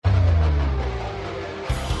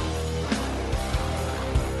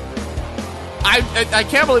I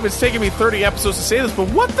can't believe it's taken me 30 episodes to say this, but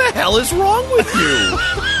what the hell is wrong with you?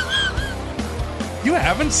 You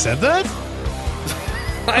haven't said that?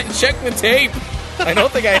 I checked the tape. I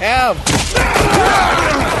don't think I have.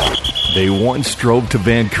 They once drove to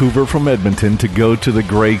Vancouver from Edmonton to go to the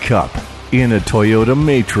Grey Cup in a Toyota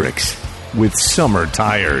Matrix with summer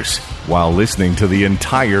tires while listening to the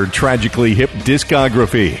entire Tragically Hip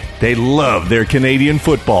discography. They love their Canadian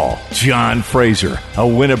football. John Fraser, a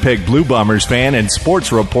Winnipeg Blue Bombers fan and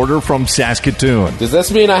sports reporter from Saskatoon. Does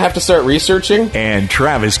this mean I have to start researching? And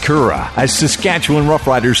Travis Currah, a Saskatchewan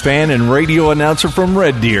Roughriders fan and radio announcer from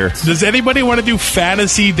Red Deer. Does anybody want to do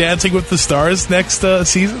fantasy Dancing with the Stars next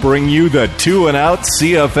season? Bring you the 2 and Out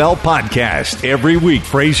CFL Podcast. Every week,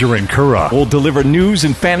 Fraser and Currah will deliver news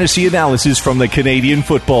and fantasy analysis from the Canadian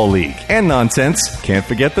Football League. And nonsense. Can't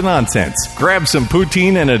forget the nonsense. Grab some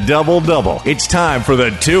poutine and a double-double. It's time for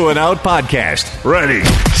the 2 and Out Podcast. Ready,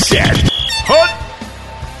 set, hut!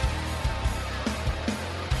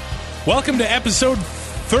 Welcome to episode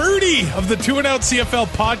 30 of the 2 and Out CFL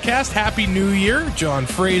Podcast. Happy New Year. John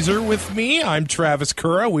Fraser with me. I'm Travis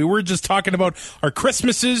Currah. We were just talking about our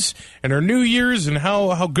Christmases and our New Year's and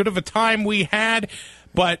how good of a time we had.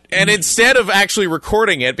 And instead of actually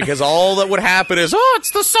recording it, because all that would happen is, oh,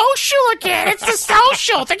 it's the social again. It's the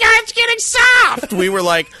social. The guy's getting soft. We were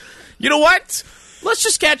like, you know what? Let's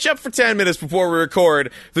just catch up for 10 minutes before we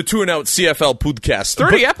record the 2 and Out CFL Podcast.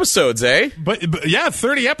 30 episodes, eh? But yeah,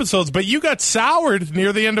 30 episodes. But you got soured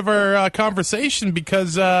near the end of our conversation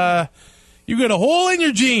because you got a hole in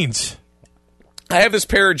your jeans. I have this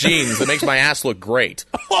pair of jeans that makes my ass look great.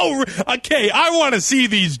 Oh, okay. I want to see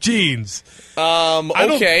these jeans.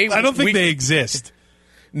 Okay. I don't think they exist.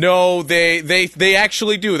 No, they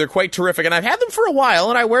actually do. They're quite terrific. And I've had them for a while,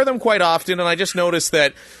 and I wear them quite often, and I just noticed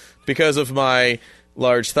that because of my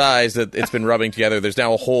large thighs that it's been rubbing together, there's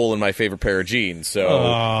now a hole in my favorite pair of jeans. So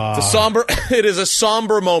it's a somber. It is a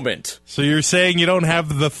somber moment. So you're saying you don't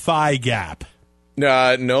have the thigh gap?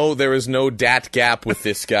 No, there is no dat gap with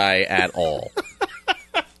this guy at all.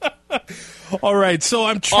 All right, so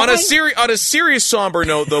I'm trying... On a serious, somber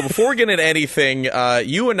note, though, before we get into anything,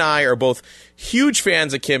 you and I are both huge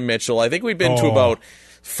fans of Kim Mitchell. I think we've been to about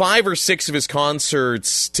 5 or 6 of his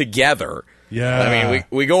concerts together. Yeah. I mean,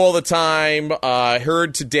 we go all the time. I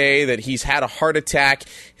heard today that he's had a heart attack.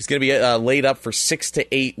 He's going to be laid up for 6 to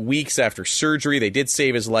 8 weeks after surgery. They did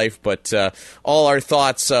save his life, but all our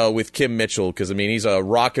thoughts with Kim Mitchell, because, I mean, he's a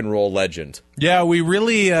rock and roll legend. Yeah, we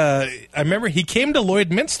really... I remember he came to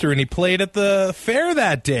Lloydminster and he played at the fair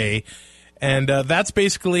that day, and that's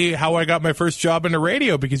basically how I got my first job in the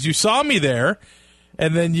radio, because you saw me there,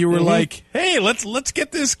 and then you were like, hey, let's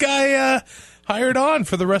get this guy... hired on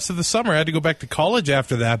for the rest of the summer. I had to go back to college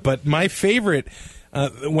after that. But my favorite,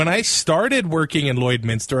 when I started working in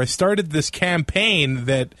Lloydminster, I started this campaign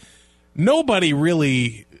that nobody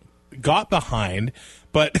really got behind,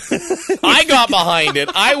 but I got behind it.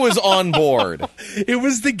 I was on board. It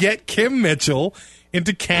was to get Kim Mitchell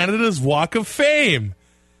into Canada's Walk of Fame.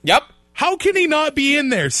 Yep. How can he not be in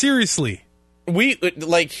there? Seriously.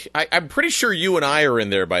 I'm pretty sure you and I are in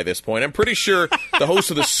there by this point. I'm pretty sure the hosts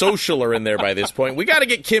of The Social are in there by this point. We got to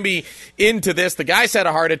get Kimmy into this. The guy's had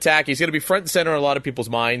a heart attack. He's going to be front and center in a lot of people's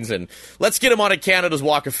minds, and let's get him on Canada's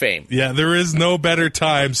Walk of Fame. Yeah, there is no better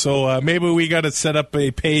time, so maybe we got to set up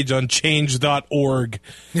a page on change.org.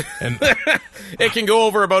 And it can go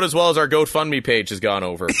over about as well as our GoFundMe page has gone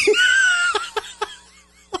over.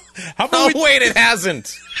 Wait, it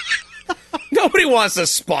hasn't. Nobody wants to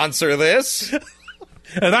sponsor this.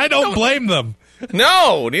 And I don't blame them.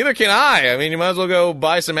 No, neither can I. I mean, you might as well go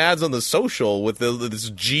buy some ads on The Social with this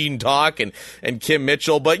Gene Talk and Kim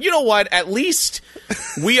Mitchell. But you know what? At least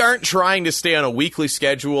we aren't trying to stay on a weekly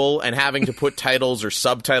schedule and having to put titles or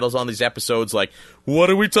subtitles on these episodes like, what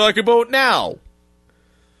are we talking about now?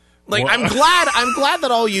 Like, I'm glad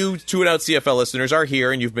that all you 2 and Out CFL listeners are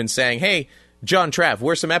here and you've been saying, hey, John Trav,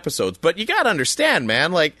 where's some episodes? But you got to understand,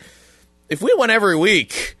 man, like, if we went every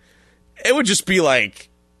week, it would just be, like,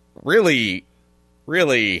 really,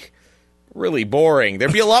 really, really boring.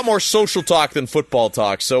 There'd be a lot more social talk than football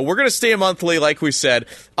talk. So we're going to stay monthly, like we said,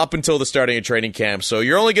 up until the starting of training camp. So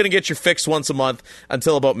you're only going to get your fix once a month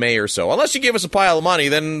until about May or so. Unless you give us a pile of money,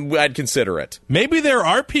 then I'd consider it. Maybe there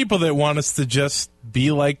are people that want us to just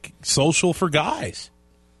be like Social for guys.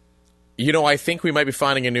 You know, I think we might be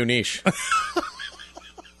finding a new niche.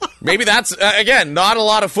 Maybe that's, again, not a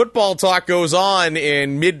lot of football talk goes on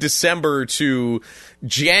in mid-December to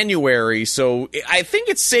January, so I think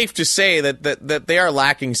it's safe to say that they are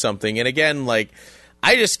lacking something. And again, like,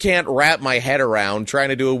 I just can't wrap my head around trying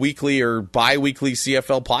to do a weekly or bi-weekly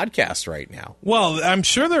CFL podcast right now. Well, I'm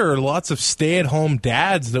sure there are lots of stay-at-home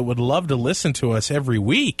dads that would love to listen to us every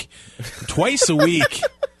week, twice a week.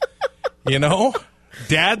 You know,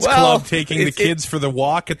 Dad's Club taking the kids for the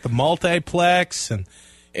walk at the multiplex, and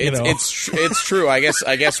it's true. I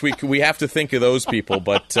guess we have to think of those people,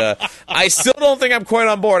 but I still don't think I'm quite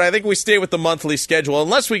on board. I think we stay with the monthly schedule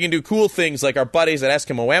unless we can do cool things like our buddies at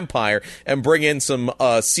Eskimo Empire and bring in some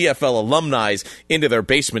CFL alumni into their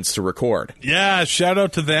basements to record. Yeah, shout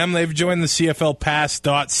out to them. They've joined the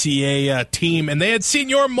CFLpass.ca team, and they had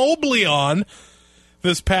Senior Mobley on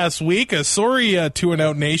this past week. Sorry, Two and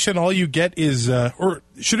Out Nation. All you get is, or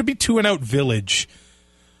should it be Two and Out Village?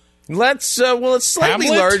 It's slightly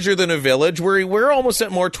Hamlet? larger than a village. We're almost at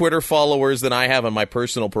more Twitter followers than I have on my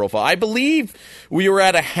personal profile. I believe we were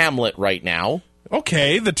at a Hamlet right now.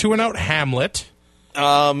 Okay, the Two and Out Hamlet.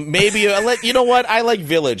 Maybe you know what? I like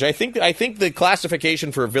village. I think the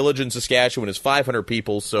classification for a village in Saskatchewan is 500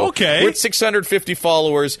 people. So okay, with 650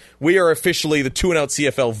 followers, we are officially the Two and Out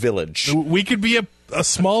CFL Village. We could be a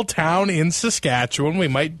small town in Saskatchewan. We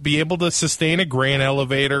might be able to sustain a grain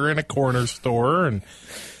elevator and a corner store and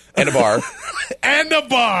a bar. And a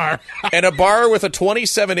bar. And a bar with a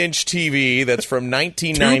 27-inch TV that's from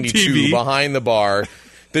 1992 behind the bar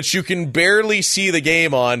that you can barely see the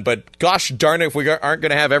game on, but gosh darn it if we aren't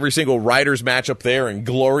going to have every single Riders match up there in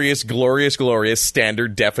glorious, glorious, glorious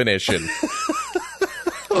standard definition.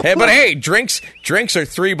 Hey, drinks are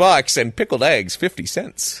 $3 and pickled eggs 50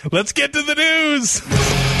 cents. Let's get to the news.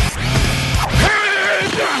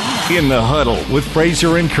 In the Huddle with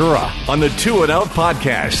Fraser and Currah on the Two and Out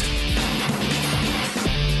Podcast.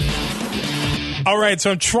 All right,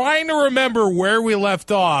 so I'm trying to remember where we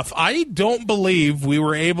left off. I don't believe we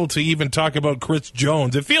were able to even talk about Chris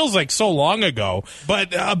Jones. It feels like so long ago.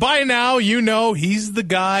 But by now, you know he's the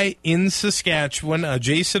guy in Saskatchewan.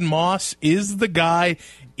 Jason Moss is the guy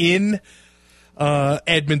in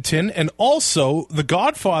Edmonton. And also, the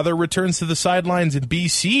Godfather returns to the sidelines in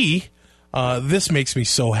BC. This makes me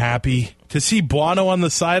so happy to see Bono on the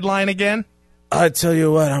sideline again. I tell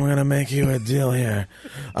you what, I'm going to make you a deal here.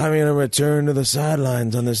 I'm going to return to the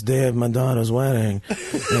sidelines on this day of my daughter's wedding,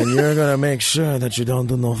 and you're going to make sure that you don't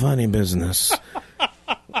do no funny business. Can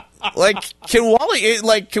we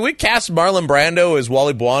cast Marlon Brando as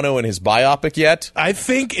Wally Buono in his biopic yet? I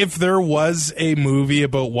think if there was a movie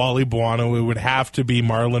about Wally Buono, it would have to be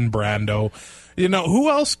Marlon Brando. You know, who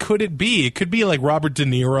else could it be? It could be like Robert De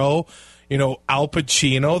Niro. You know, Al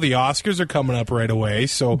Pacino. The Oscars are coming up right away.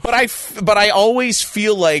 So, but I always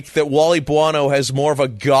feel like that Wally Buono has more of a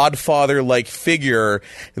Godfather-like figure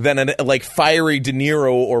than like fiery De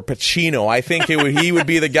Niro or Pacino. I think he would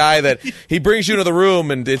be the guy that he brings you into the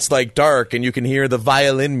room and it's like dark and you can hear the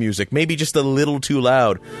violin music, maybe just a little too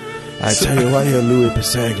loud. I tell you what, here, Louis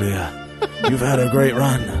Pasaglia, you've had a great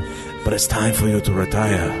run, but it's time for you to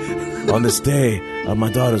retire. On this day of my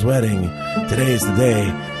daughter's wedding, today is the day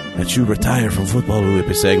that you retire from football, Louis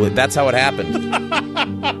Pasaglia. That's how it happened.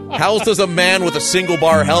 How else does a man with a single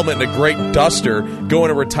bar helmet and a great duster go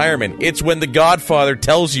into retirement? It's when the Godfather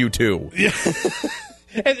tells you to. Yeah.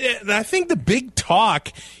 And I think the big talk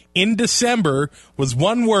in December was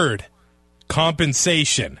one word: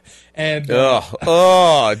 compensation. And just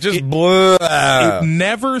blah. It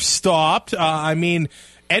never stopped. I mean,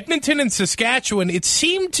 Edmonton and Saskatchewan, it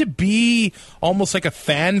seemed to be almost like a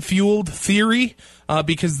fan-fueled theory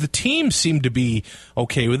because the team seemed to be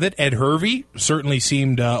okay with it. Ed Hervey certainly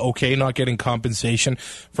seemed okay not getting compensation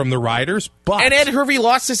from the Riders. And Ed Hervey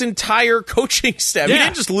lost his entire coaching staff. Yeah. He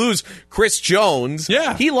didn't just lose Chris Jones.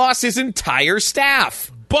 Yeah. He lost his entire staff.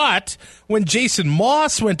 But when Jason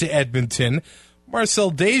Moss went to Edmonton,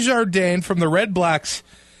 Marcel Desjardins from the Red Blacks,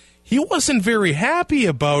 he wasn't very happy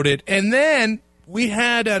about it. And then we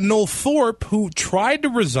had Noel Thorpe, who tried to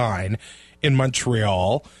resign in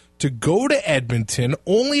Montreal to go to Edmonton,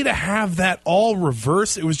 only to have that all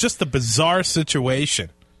reversed. It was just a bizarre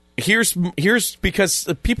situation. Here's because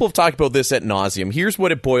people have talked about this ad nauseum. Here's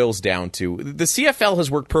what it boils down to. The CFL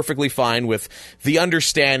has worked perfectly fine with the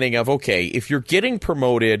understanding of, okay, if you're getting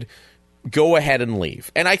promoted, go ahead and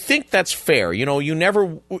leave. And I think that's fair. You know,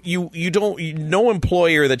 no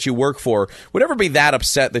employer that you work for would ever be that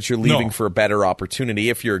upset that you're leaving for a better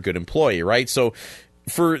opportunity if you're a good employee, right? So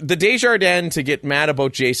for the Desjardins to get mad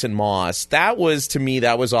about Jason Moss, that was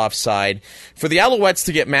offside. For the Alouettes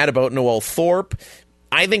to get mad about Noel Thorpe,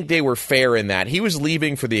 I think they were fair in that. He was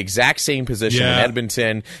leaving for the exact same position in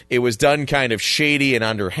Edmonton. It was done kind of shady and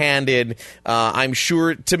underhanded. I'm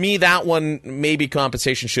sure, to me, that one, maybe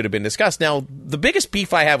compensation should have been discussed. Now, the biggest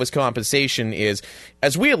beef I have with compensation is,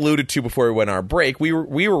 as we alluded to before we went on our break, we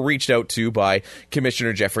were reached out to by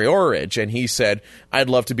Commissioner Jeffrey Orridge, and he said, I'd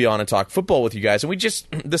love to be on and talk football with you guys. And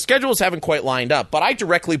the schedules haven't quite lined up, but I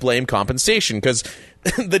directly blame compensation, because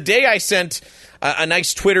the day I sent a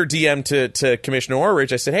nice Twitter DM to Commissioner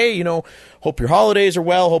Orridge, I said, hey, hope your holidays are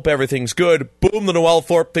well, hope everything's good. Boom, the Noel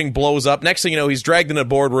Thorpe thing blows up. Next thing you know, he's dragged into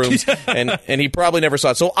boardrooms, and he probably never saw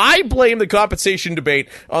it. So I blame the compensation debate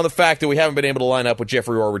on the fact that we haven't been able to line up with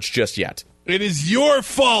Jeffrey Orridge just yet. It is your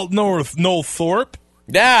fault, Noel Thorpe.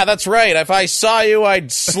 Yeah, that's right. If I saw you,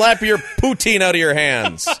 I'd slap your poutine out of your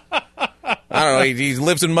hands. I don't know. He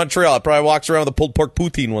lives in Montreal. Probably walks around with a pulled pork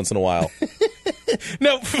poutine once in a while.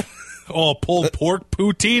 No. Oh, pulled pork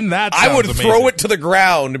poutine? That sounds I would amazing. throw it to the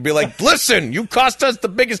ground and be like, listen, you cost us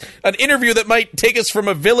an interview that might take us from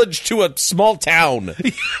a village to a small town.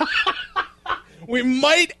 We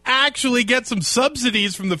might actually get some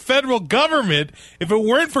subsidies from the federal government if it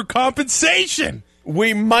weren't for compensation.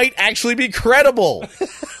 We might actually be credible.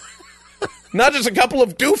 Not just a couple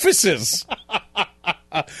of doofuses.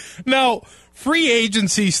 Now, free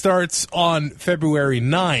agency starts on February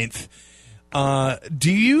 9th.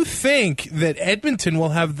 Do you think that Edmonton will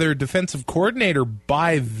have their defensive coordinator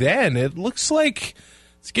by then? It looks like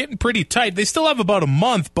it's getting pretty tight. They still have about a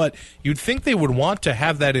month, but you'd think they would want to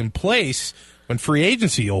have that in place when free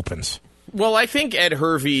agency opens. Well, I think Ed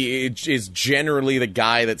Hervey is generally the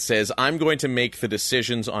guy that says, I'm going to make the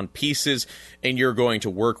decisions on pieces and you're going to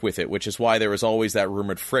work with it, which is why there was always that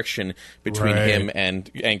rumored friction between him and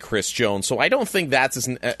Chris Jones. So I don't think that's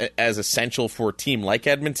as essential for a team like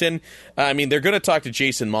Edmonton. I mean, they're going to talk to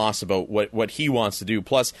Jason Moss about what he wants to do.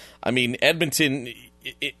 Plus, I mean, Edmonton,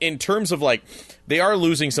 in terms of they are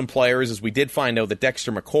losing some players, as we did find out that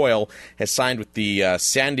Dexter McCoyle has signed with the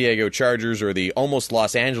San Diego Chargers, or the almost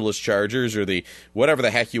Los Angeles Chargers, or the whatever the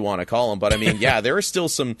heck you want to call them. But I mean, yeah, there are still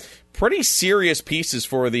some pretty serious pieces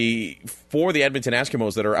for the Edmonton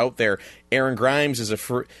Eskimos that are out there. Aaron Grimes is a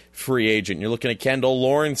free agent. You're looking at Kendall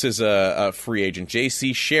Lawrence as a free agent.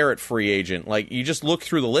 J.C. Sherritt, free agent. You just look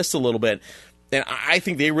through the list a little bit. And I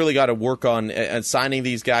think they really got to work on signing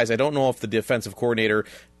these guys. I don't know if the defensive coordinator,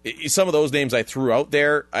 some of those names I threw out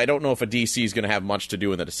there, I don't know if a DC is going to have much to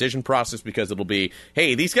do in the decision process, because it'll be,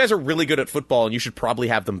 hey, these guys are really good at football and you should probably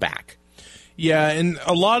have them back. Yeah, and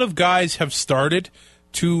a lot of guys have started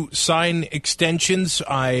to sign extensions.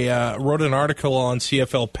 I wrote an article on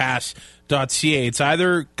CFLpass.ca. It's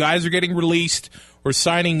either guys are getting released or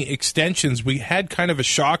signing extensions. We had kind of a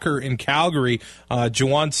shocker in Calgary.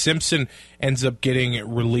 Juwan Simpson ends up getting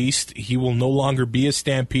released. He will no longer be a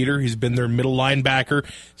Stampeder. He's been their middle linebacker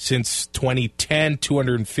since 2010,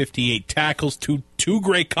 258 tackles, two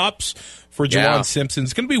Grey Cups for Juwan Simpson.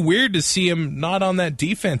 It's going to be weird to see him not on that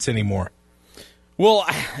defense anymore. Well,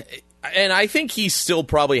 and I think he still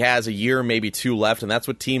probably has a year, maybe two left, and that's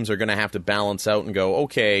what teams are going to have to balance out and go,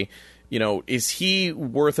 okay, is he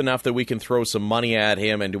worth enough that we can throw some money at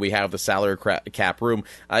him, and do we have the salary cap room?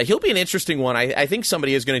 He'll be an interesting one. I think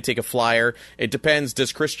somebody is going to take a flyer. It depends.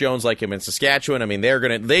 Does Chris Jones like him in Saskatchewan? I mean,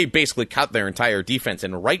 they basically cut their entire defense,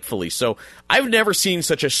 and rightfully so. I've never seen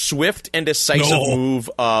such a swift and decisive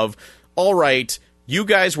move of, all right, you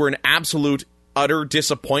guys were an absolute, utter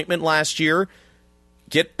disappointment last year.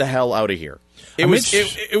 Get the hell out of here. It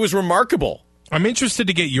was remarkable. I'm interested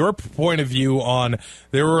to get your point of view on,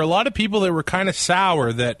 there were a lot of people that were kind of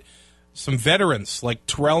sour that some veterans like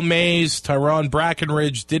Terrell Mays, Tyrone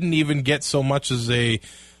Brackenridge didn't even get so much as a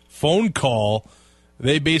phone call.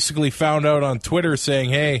 They basically found out on Twitter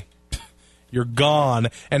saying, hey, you're gone.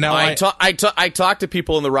 And now I talked to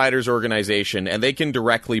people in the Riders organization, and they can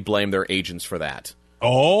directly blame their agents for that.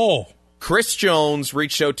 Oh. Chris Jones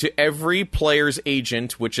reached out to every player's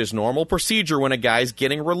agent, which is normal procedure when a guy's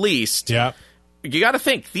getting released. Yeah. You got to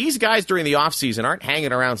think, these guys during the offseason aren't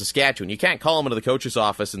hanging around Saskatchewan. You can't call them into the coach's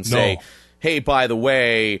office and say, hey, by the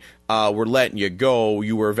way, we're letting you go.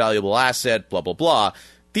 You were a valuable asset, blah, blah, blah.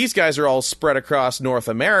 These guys are all spread across North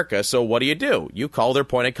America, so what do? You call their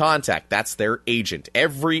point of contact. That's their agent.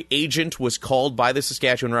 Every agent was called by the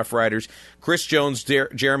Saskatchewan Roughriders, Chris Jones,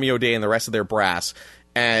 Jeremy O'Day, and the rest of their brass.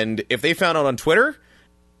 And if they found out on Twitter,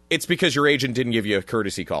 it's because your agent didn't give you a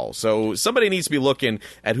courtesy call. So somebody needs to be looking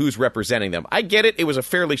at who's representing them. I get it. It was a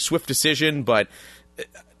fairly swift decision, but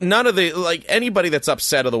none of anybody that's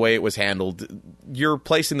upset of the way it was handled, you're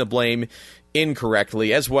placing the blame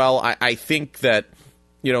incorrectly as well. I think that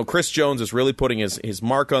Chris Jones is really putting his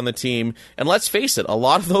mark on the team. And let's face it, a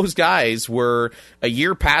lot of those guys were a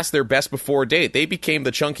year past their best before date. They became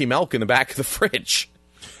the chunky milk in the back of the fridge.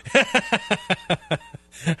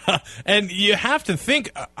 And you have to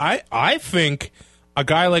think, I think a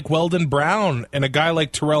guy like Weldon Brown and a guy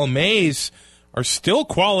like Terrell Mays are still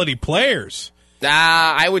quality players.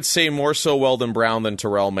 I would say more so Weldon Brown than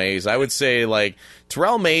Terrell Mays. I would say,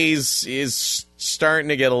 Terrell Mays is starting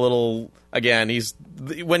to get a little... Again, he's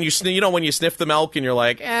when you sniff the milk and you're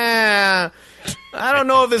like, I don't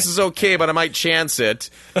know if this is okay, but I might chance it.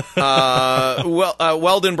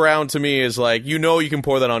 Weldon Brown to me is like, you can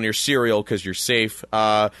pour that on your cereal because you're safe.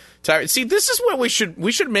 See, this is what we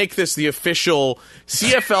should make this the official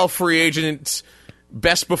CFL free agent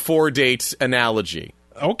best before date analogy.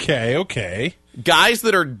 Okay. Guys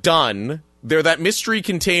that are done, they're that mystery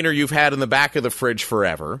container you've had in the back of the fridge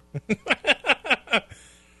forever.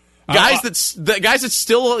 Guys that still, guys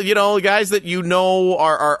that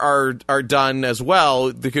are done as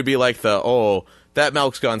well. They could be like that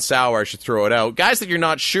milk's gone sour, I should throw it out. Guys that you're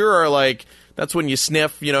not sure are like, that's when you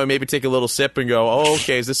sniff, maybe take a little sip and go, oh,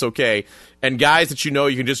 okay, is this okay? And guys that you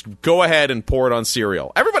can just go ahead and pour it on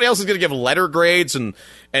cereal. Everybody else is going to give letter grades and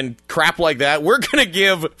crap like that. We're going to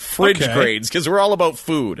give fridge grades because we're all about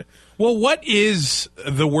food. Well, what is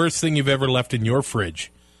the worst thing you've ever left in your fridge?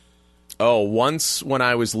 Oh, once when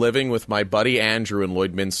I was living with my buddy Andrew in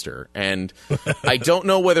Lloydminster, and I don't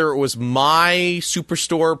know whether it was my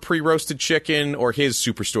Superstore pre-roasted chicken or his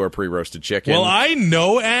Superstore pre-roasted chicken. Well, I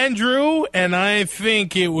know Andrew, and I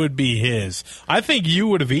think it would be his. I think you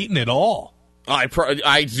would have eaten it all.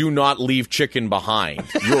 I do not leave chicken behind.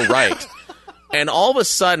 You're right. And all of a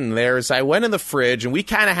sudden, I went in the fridge, and we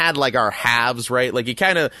kind of had, our halves, right? You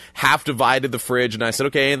kind of half divided the fridge, and I said,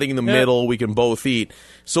 okay, anything in the middle, we can both eat.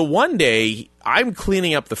 So one day, I'm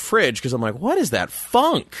cleaning up the fridge, because I'm like, what is that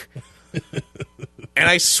funk? And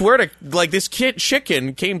I swear to, this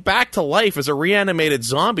chicken came back to life as a reanimated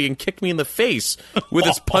zombie and kicked me in the face with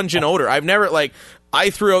its pungent odor. I've never, I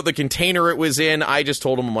threw out the container it was in. I just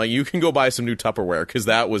told him, I'm like, you can go buy some new Tupperware, because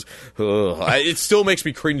that was, it still makes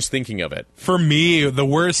me cringe thinking of it. For me, the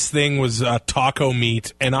worst thing was taco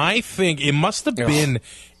meat, and I think it must have been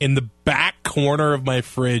in the back corner of my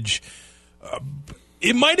fridge.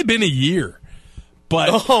 It might have been a year.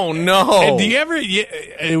 But oh no! And do you ever?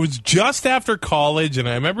 It was just after college, and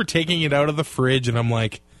I remember taking it out of the fridge, and I'm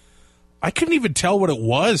like, I couldn't even tell what it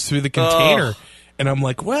was through the container, and I'm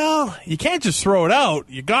like, well, you can't just throw it out;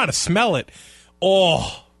 you got to smell it.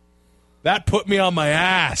 Oh, that put me on my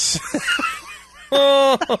ass.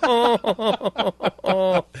 That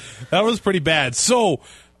was pretty bad. So,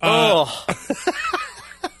 a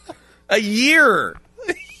year.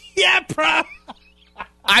 Yeah, bro.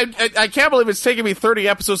 I can't believe it's taken me 30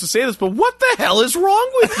 episodes to say this, but what the hell is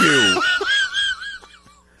wrong with you?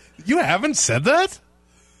 You haven't said that?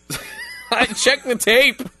 I checked the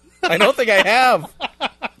tape. I don't think I have.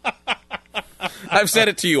 I've said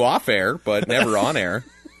it to you off air, but never on air.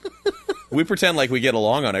 We pretend like we get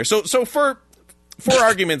along on air. So for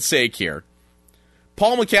argument's sake here,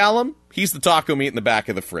 Paul McCallum, he's the taco meat in the back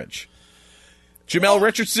of the fridge. Jamel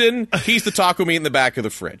Richardson, he's the taco meat in the back of the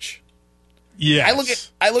fridge.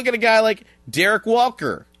 Yes. I look at a guy like Derek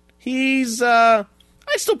Walker. He's I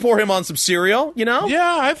still pour him on some cereal,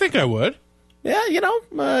 Yeah, I think I would. Yeah,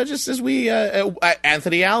 just as we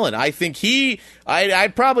Anthony Allen. I think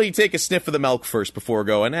I'd probably take a sniff of the milk first before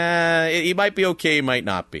going. He might be okay, he might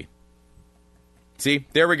not be. See,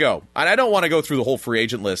 there we go. And I don't want to go through the whole free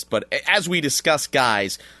agent list, but as we discuss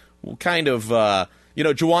guys, we'll kind of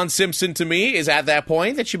Juwan Simpson to me is at that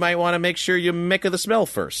point that you might want to make sure you mick of the smell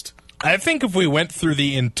first. I think if we went through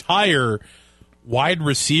the entire wide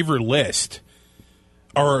receiver list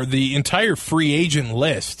or the entire free agent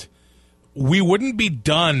list, we wouldn't be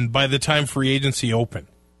done by the time free agency opened.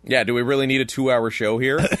 Yeah, do we really need a 2-hour show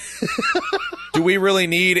here? Do we really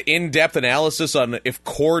need in-depth analysis on if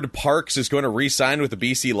Cord Parks is going to re-sign with the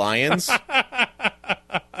BC Lions?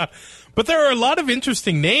 But there are a lot of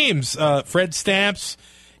interesting names. Fred Stamps,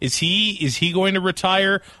 is he going to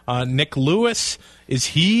retire? Nick Lewis, is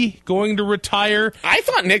he going to retire? I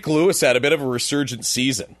thought Nick Lewis had a bit of a resurgent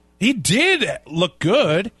season. He did look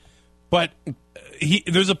good, but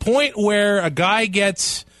there's a point where a guy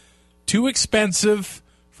gets too expensive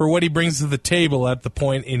for what he brings to the table at the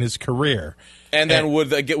point in his career. And then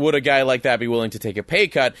would a guy like that be willing to take a pay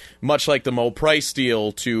cut, much like the Mo Price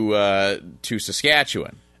deal to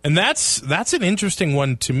Saskatchewan? And that's an interesting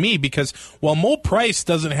one to me, because while Mo Price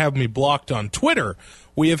doesn't have me blocked on Twitter,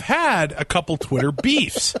 we have had a couple Twitter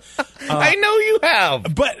beefs. I know you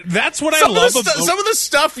have. But that's what I love about... Some of the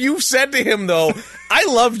stuff you've said to him, though, I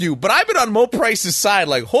love you, but I've been on Mo Price's side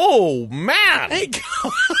like, oh, man. Hey,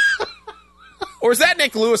 Or is that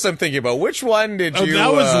Nick Lewis I'm thinking about? Which one did you...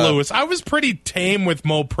 that was Lewis. I was pretty tame with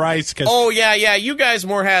Mo Price. Oh, yeah. You guys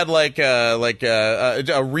more had like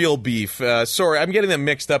a real beef. Sorry, I'm getting them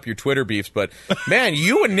mixed up, your Twitter beefs. But, man,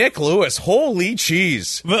 you and Nick Lewis, holy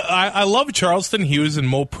cheese. But I love Charleston Hughes and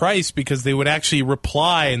Mo Price because they would actually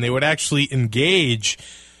reply and they would actually engage.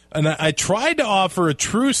 And I tried to offer a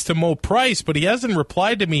truce to Mo Price, but he hasn't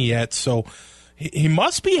replied to me yet. So he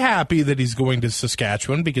must be happy that he's going to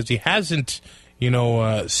Saskatchewan because he hasn't...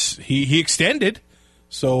 he extended.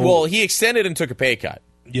 So well, he extended and took a pay cut.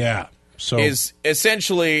 Yeah. So is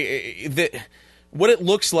essentially what it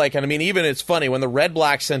looks like. And I mean, even it's funny when the Red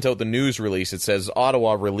Blacks sent out the news release. It says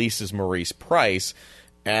Ottawa releases Maurice Price,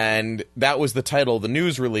 and that was the title of the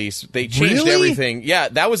news release. They changed everything. Yeah,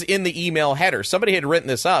 that was in the email header. Somebody had written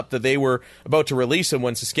this up that they were about to release him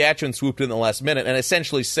when Saskatchewan swooped in the last minute and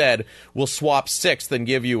essentially said, "We'll swap 6th and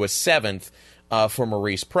give you a 7th." For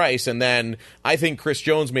Maurice Price. And then I think Chris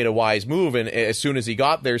Jones made a wise move, and as soon as he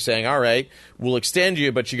got there saying, all right, we'll extend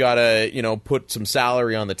you, but you got to, put some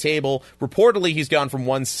salary on the table. Reportedly, he's gone from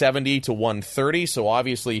 170 to 130, so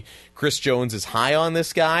obviously Chris Jones is high on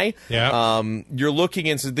this guy. Yeah. You're looking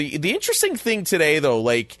into the interesting thing today, though,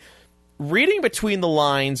 like reading between the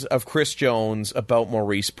lines of Chris Jones about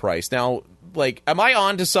Maurice Price. Now, like, am I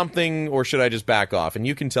on to something, or should I just back off? And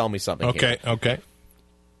you can tell me something here. Okay.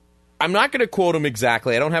 I'm not going to quote him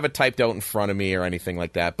exactly. I don't have it typed out in front of me or anything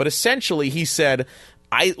like that. But essentially, he said,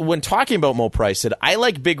 when talking about Mo Price, said, I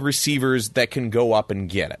like big receivers that can go up and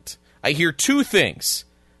get it. I hear two things.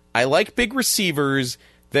 I like big receivers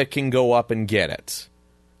that can go up and get it.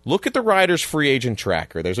 Look at the Riders free agent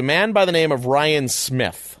tracker. There's a man by the name of Ryan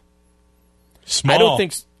Smith. Small.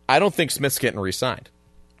 I don't think Smith's getting re-signed.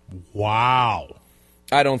 Wow.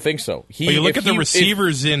 I don't think so. You look at the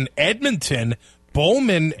receivers in Edmonton,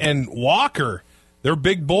 Bowman and Walker, they're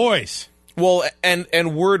big boys. Well,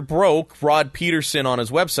 and word broke, Rod Peterson on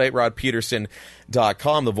his website,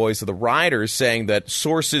 rodpeterson.com, the voice of the Riders, saying that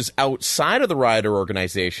sources outside of the Rider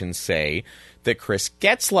organization say that Chris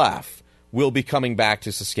Getzlaf will be coming back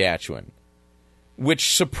to Saskatchewan,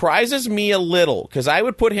 which surprises me a little, because I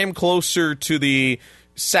would put him closer to the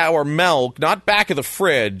sour milk, not back of the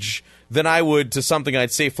fridge, than I would to something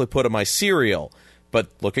I'd safely put in my cereal. But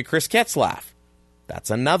look at Chris Getzlaf. That's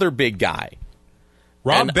another big guy.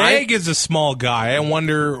 Rob Bagg is a small guy. I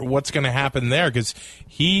wonder what's going to happen there because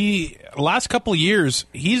last couple of years,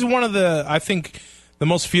 he's one of I think, the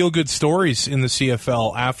most feel-good stories in the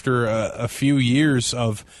CFL after a few years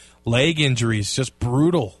of leg injuries, just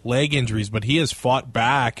brutal leg injuries, but he has fought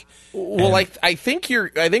back. Well, I think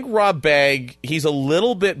Rob Bagg, he's a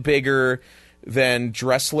little bit bigger than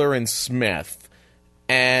Dressler and Smith,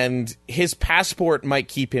 and his passport might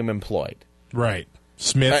keep him employed. Right.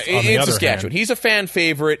 Smith on the in other Saskatchewan. hand. He's a fan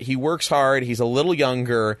favorite. He works hard. He's a little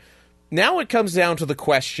younger. Now it comes down to the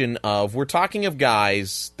question of, we're talking of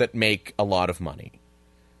guys that make a lot of money.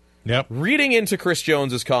 Yep. Reading into Chris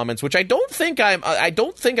Jones's comments, which I don't think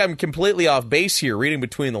I'm completely off base here, reading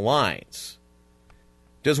between the lines.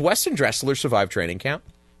 Does Weston Dressler survive training camp?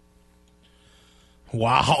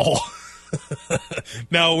 Wow.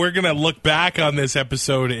 Now we're going to look back on this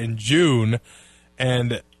episode in June,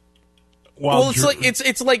 and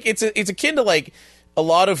it's akin to like a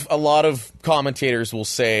lot of commentators will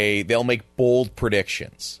say they'll make bold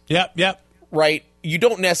predictions. Yep. Right? You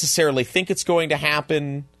don't necessarily think it's going to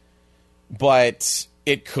happen, but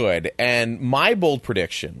it could. And my bold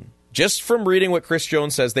prediction, just from reading what Chris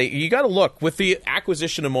Jones says, you got to look with the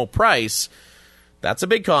acquisition of Mo Price. That's a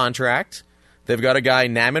big contract. They've got a guy,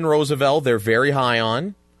 Naman Roosevelt, they're very high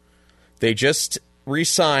on. They just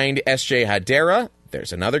re-signed S.J. Hadera.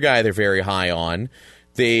 There's another guy they're very high on.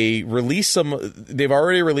 They've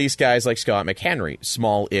already released guys like Scott McHenry,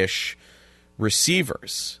 small-ish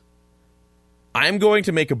receivers. I'm going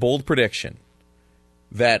to make a bold prediction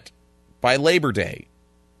that by Labor Day,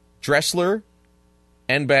 Dressler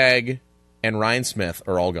and Bagg and Ryan Smith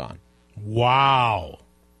are all gone. Wow.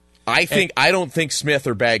 I don't think Smith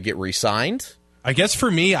or Bagg get re-signed. I guess for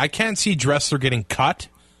me, I can't see Dressler getting cut.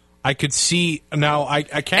 I could see now. I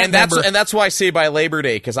can't. And that's why I say by Labor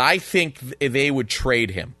Day, because I think they would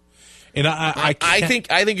trade him. And I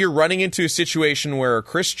think you're running into a situation where a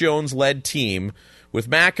Chris Jones led team with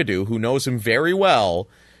McAdoo, who knows him very well,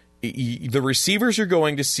 the receivers you're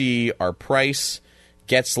going to see are Price,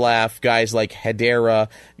 Getzlaf, guys like Hadera,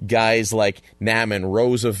 guys like Naman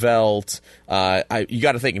Roosevelt. You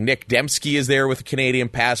got to think Nick Dembski is there with a Canadian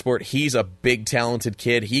passport. He's a big, talented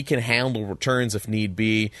kid. He can handle returns if need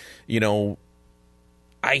be. You know,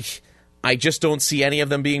 I just don't see any of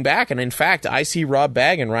them being back. And in fact, I see Rob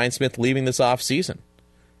Bagg and Ryan Smith leaving this offseason.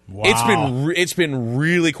 Wow. It's been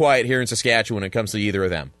really quiet here in Saskatchewan when it comes to either of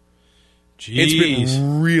them. Jeez. It's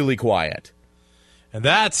been really quiet. And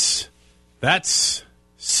that's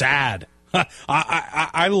sad.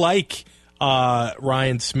 I like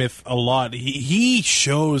Ryan Smith a lot. He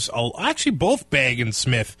shows, actually both Bagg and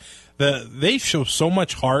Smith, they show so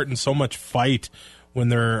much heart and so much fight when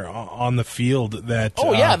they're on the field. That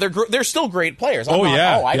they're still great players.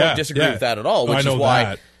 I don't disagree with that at all. Which is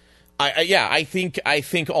why I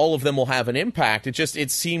think all of them will have an impact.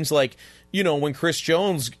 It seems like, when Chris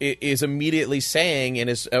Jones is immediately saying and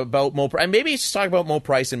is about Mo Price, and maybe he's just talking about Mo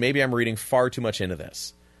Price, and maybe I'm reading far too much into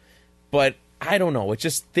this, but I don't know. It's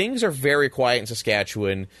just things are very quiet in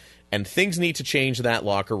Saskatchewan, and things need to change in that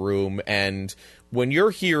locker room. And when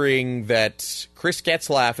you're hearing that Chris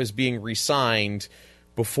Getzlaf is being re-signed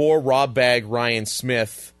before Rob Bagg, Ryan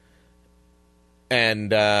Smith,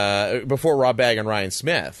 and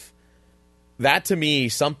that to me,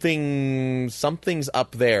 something's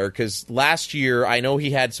up there, because last year, I know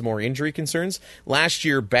he had some more injury concerns. Last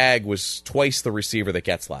year, Bagg was twice the receiver that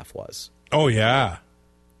Getzlaf was. Oh, yeah.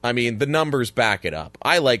 I mean, the numbers back it up.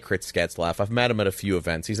 I like Chris Getzlaf. I've met him at a few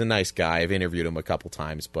events. He's a nice guy. I've interviewed him a couple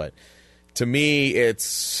times, but to me,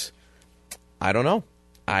 I don't know.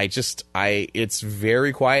 It's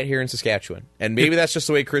very quiet here in Saskatchewan. And maybe that's just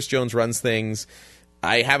the way Chris Jones runs things.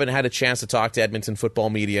 I haven't had a chance to talk to Edmonton football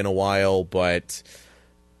media in a while, but,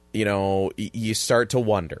 you start to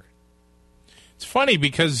wonder. It's funny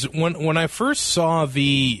because when I first saw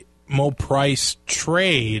the Mo Price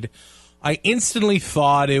trade, I instantly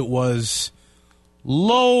thought it was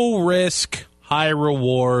low risk, high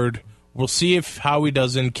reward. We'll see how he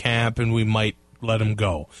does in camp, and we might let him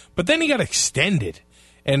go. But then he got extended,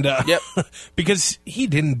 and because he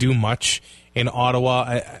didn't do much in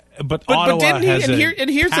Ottawa, but Ottawa didn't he? has and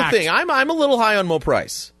here's the thing: I'm a little high on Mo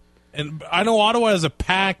Price, and I know Ottawa has a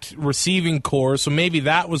packed receiving core, so maybe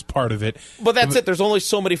that was part of it. But that's it. There's only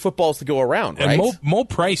so many footballs to go around, right? And Mo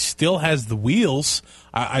Price still has the wheels.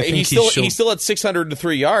 I think he's still at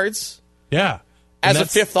 603 yards. Yeah, as a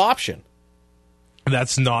fifth option.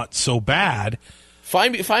 That's not so bad.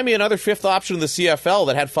 Find me another fifth option in the CFL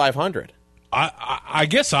that had 500. I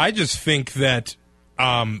guess I just think that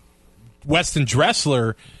Weston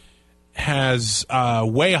Dressler has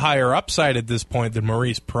way higher upside at this point than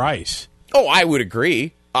Maurice Price. Oh, I would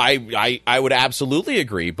agree. I would absolutely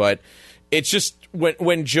agree. But it's just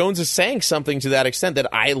when Jones is saying something to that extent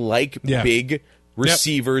that I like big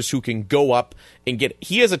receivers who can go up and get.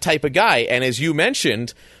 He is a type of guy, and as you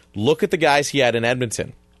mentioned, look at the guys he had in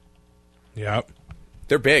Edmonton. Yep,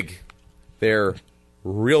 they're big. They're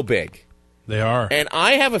real big. They are. And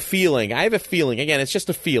I have a feeling, again, it's just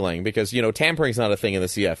a feeling, because, tampering's not a thing in the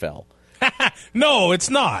CFL. No, it's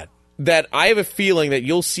not. That I have a feeling that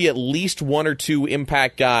you'll see at least one or two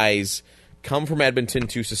impact guys come from Edmonton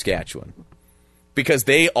to Saskatchewan, because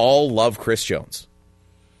they all love Chris Jones.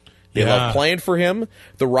 They love playing for him.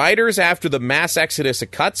 The Riders, after the mass exodus of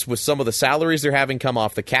cuts with some of the salaries they're having come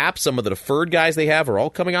off the cap, some of the deferred guys they have are all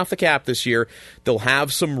coming off the cap this year. They'll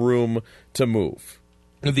have some room to move.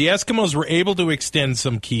 The Eskimos were able to extend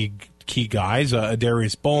some key guys,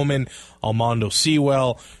 Darius Bowman, Armando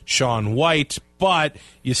Sewell, Sean White, but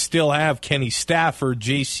you still have Kenny Stafford,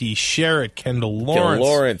 J.C. Sherritt, Kendall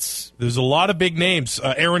Lawrence. There's a lot of big names.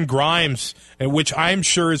 Aaron Grimes, which I'm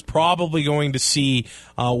sure is probably going to see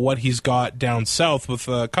what he's got down south with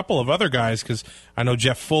a couple of other guys, because I know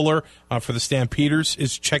Jeff Fuller for the Stampeders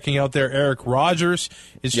is checking out there. Eric Rogers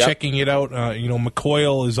is checking it out.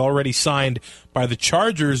 McCoyle is already signed by the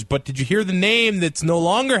Chargers, but did you hear the name that's no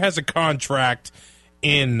longer has a contract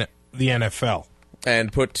in the NFL?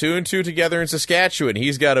 And put 2 and 2 together in Saskatchewan.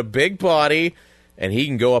 He's got a big body, and he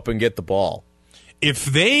can go up and get the ball. If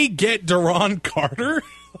they get Daron Carter,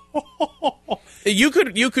 you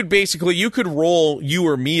could roll you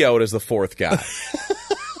or me out as the fourth guy.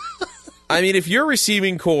 I mean, if your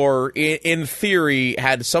receiving core, in theory,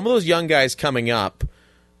 had some of those young guys coming up,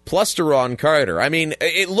 plus Daron Carter, I mean,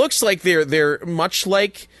 it looks like they're much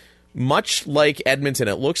like Edmonton.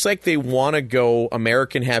 It looks like they want to go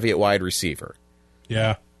American heavy at wide receiver.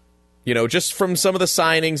 Yeah. Just from some of the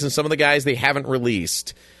signings and some of the guys they haven't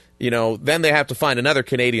released, then they have to find another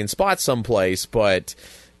Canadian spot someplace, but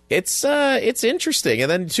it's interesting. And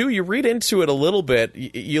then, too, you read into it a little bit.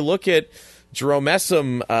 You look at Jerome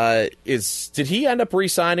Essam. Did he end up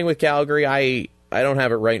re-signing with Calgary? I don't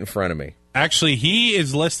have it right in front of me. Actually, he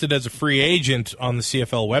is listed as a free agent on the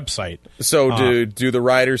CFL website. So do the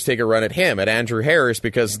Riders take a run at him, at Andrew Harris,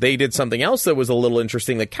 because they did something else that was a little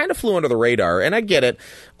interesting that kind of flew under the radar? And I get it.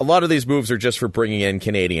 A lot of these moves are just for bringing in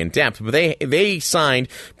Canadian depth. But they signed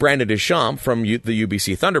Brandon Deschamps from the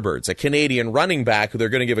UBC Thunderbirds, a Canadian running back who they're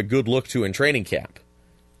going to give a good look to in training camp.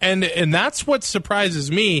 And that's what surprises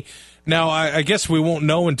me. Now, I guess we won't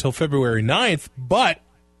know until February 9th, but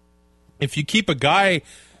if you keep a guy...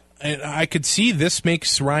 And I could see this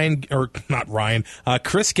makes Chris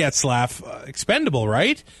Getzlaf expendable,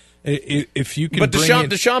 right? If you can, but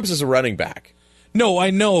Deschamps is a running back. No,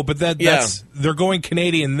 I know, but that's they're going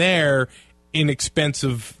Canadian there in expense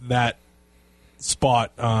of that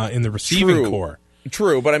spot in the receiving core.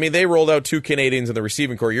 True, but I mean they rolled out 2 Canadians in the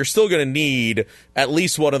receiving core. You're still going to need at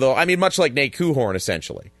least one of those. I mean, much like Nate Kuhorn,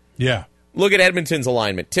 essentially. Yeah. Look at Edmonton's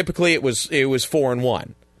alignment. Typically, it was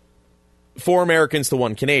 4-1. 4 Americans to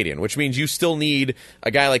 1 Canadian, which means you still need a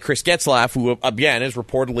guy like Chris Getzlaf, who, again, is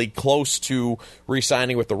reportedly close to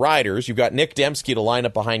re-signing with the Riders. You've got Nick Dembski to line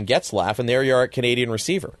up behind Getzlaf, and there you are at Canadian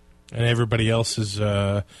receiver. And everybody else is,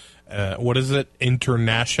 what is it,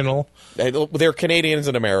 international? They're Canadians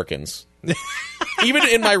and Americans. Even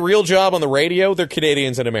in my real job on the radio, they're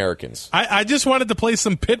Canadians and Americans. I just wanted to play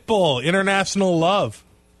some Pitbull, International Love.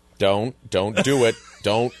 Don't do it.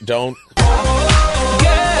 Don't.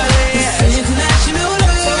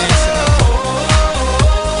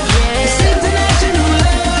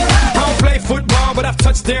 Football, but I've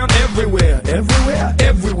touched down everywhere.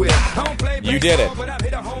 You did it.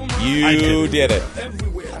 You did it.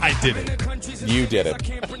 I did it. You did it.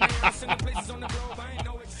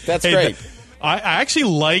 That's great. I actually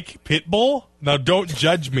like Pitbull. Now, don't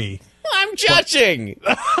judge me. I'm judging.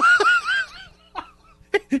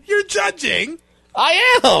 You're judging?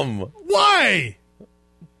 I am. Why?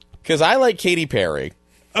 Because I like Katy Perry.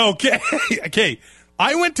 Okay. Okay.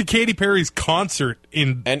 I went to Katy Perry's concert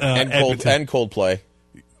in Edmonton. And Coldplay.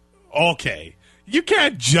 Okay, you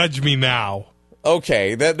can't judge me now.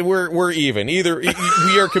 Okay, that we're even. Either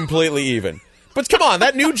we are completely even. But come on,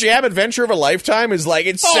 that new Jam Adventure of a Lifetime is like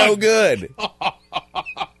it's so good.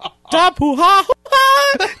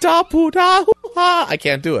 I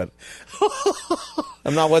can't do it.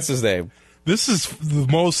 I'm not. What's his name? This is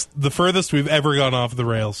the furthest we've ever gone off the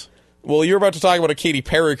rails. Well, you're about to talk about a Katy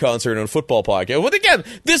Perry concert and a football podcast. But again,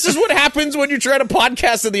 this is what happens when you try to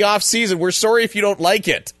podcast in the off season. We're sorry if you don't like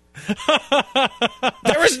it.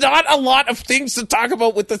 There is not a lot of things to talk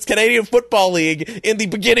about with the Canadian Football League in the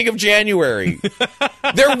beginning of January.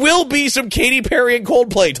 There will be some Katy Perry and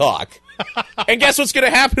Coldplay talk. And guess what's going to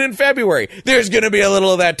happen in February? There's going to be a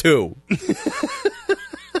little of that too.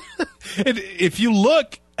 And if you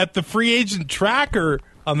look at the free agent tracker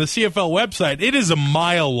on the CFL website, it is a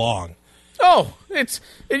mile long. Oh, and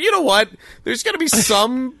you know what? There's going to be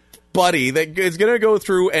somebody that is going to go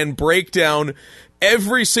through and break down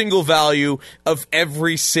every single value of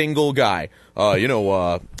every single guy.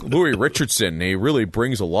 Louis Richardson, he really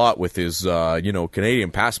brings a lot with his,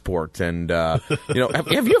 Canadian passport. And, have you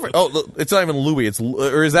ever, it's not even Louis,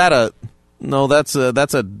 is that a, no, that's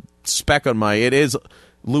a speck on it is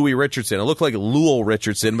Louis Richardson. It looked like Lowell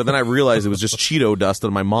Richardson, but then I realized it was just Cheeto dust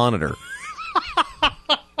on my monitor.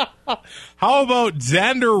 How about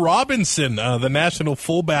Xander Robinson, the national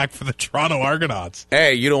fullback for the Toronto Argonauts?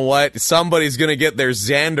 Hey, you know what? Somebody's going to get their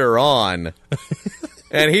Xander on,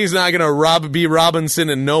 and he's not going to be Robinson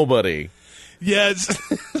and nobody. Yes.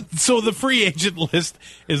 So the free agent list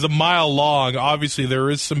is a mile long. Obviously, there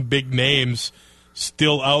is some big names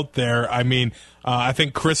still out there. I mean, I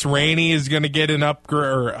think Chris Rainey is going to get an upgrade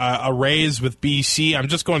or a raise with BC. I'm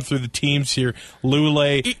just going through the teams here.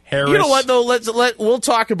 Lule, Harris. You know what though? We'll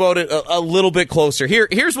talk about it a little bit closer.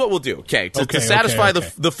 Here's what we'll do. Okay, to satisfy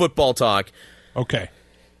the football talk. Okay.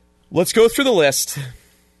 Let's go through the list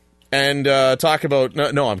and talk about.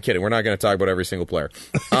 No, I'm kidding. We're not going to talk about every single player.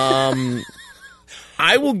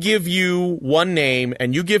 I will give you one name,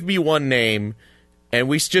 and you give me one name, and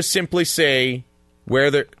we just simply say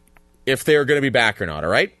if they're going to be back or not, all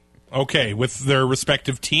right? Okay, with their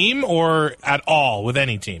respective team or at all, with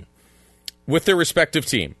any team? With their respective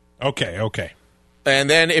team. Okay. And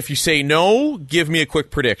then if you say no, give me a quick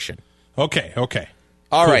prediction. Okay.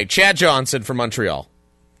 All right, Chad Johnson from Montreal.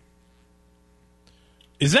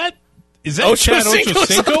 Is that Chad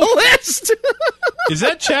Ochocinco? On the list. Is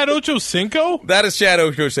that Chad Ochocinco? That is Chad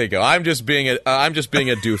Ochocinco. I'm just being a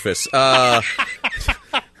doofus.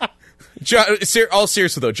 All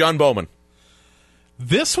seriously though, John Bowman.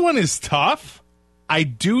 This one is tough. I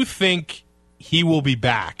do think he will be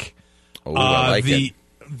back. Oh, I like it.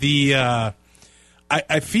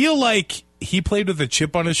 I feel like he played with a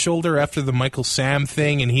chip on his shoulder after the Michael Sam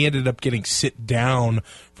thing, and he ended up getting sit down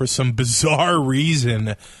for some bizarre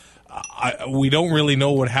reason. We don't really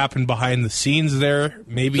know what happened behind the scenes there.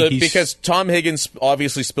 Maybe because Tom Higgins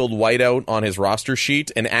obviously spilled whiteout on his roster sheet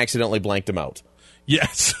and accidentally blanked him out.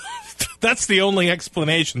 Yes, that's the only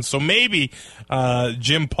explanation. So maybe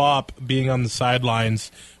Jim Pop being on the sidelines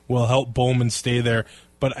will help Bowman stay there.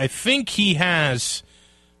 But I think he has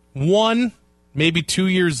 1, maybe 2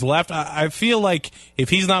 years left. I feel like if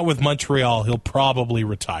he's not with Montreal, he'll probably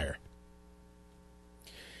retire.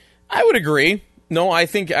 I would agree. No, I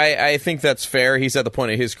think that's fair. He's at the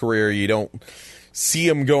point of his career you don't see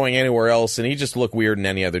him going anywhere else, and he just look weird in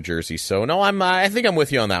any other jersey. So no, I think I'm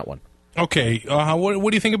with you on that one. Okay,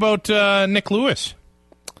 what do you think about Nick Lewis?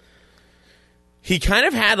 He kind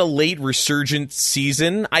of had a late resurgent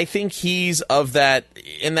season. I think he's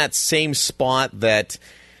in that same spot that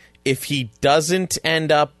if he doesn't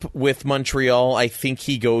end up with Montreal, I think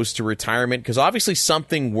he goes to retirement because obviously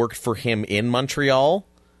something worked for him in Montreal.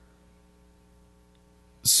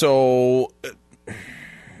 So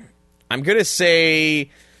I'm going to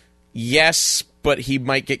say yes, but he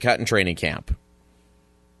might get cut in training camp.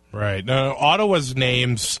 Right. Now, Ottawa's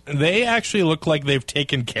names, they actually look like they've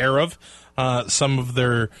taken care of some of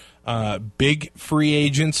their big free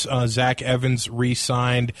agents. Zach Evans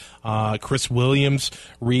re-signed, Chris Williams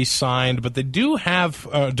re-signed, but they do have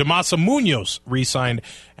Damaso Munoz re-signed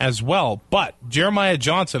as well. But Jeremiah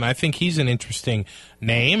Johnson, I think he's an interesting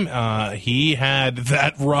name. He had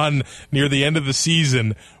that run near the end of the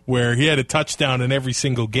season where he had a touchdown in every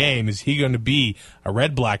single game. Is he going to be a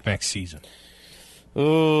Red Black next season?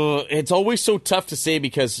 It's always so tough to say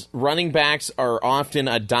because running backs are often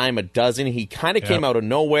a dime a dozen. He kind of came out of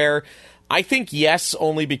nowhere. I think yes,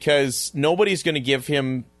 only because nobody's going to give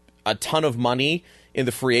him a ton of money in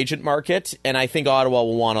the free agent market, and I think Ottawa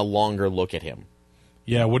will want a longer look at him.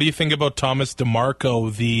 Yeah, what do you think about Thomas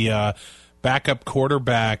DeMarco, the backup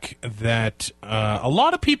quarterback that a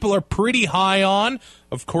lot of people are pretty high on?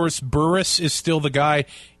 Of course, Burris is still the guy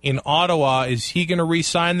in Ottawa. Is he going to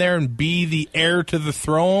re-sign there and be the heir to the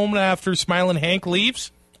throne after Smiling Hank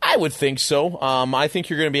leaves? I would think so. I think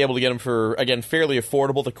you're going to be able to get him for, again, fairly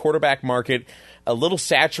affordable. The quarterback market, a little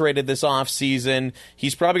saturated this offseason.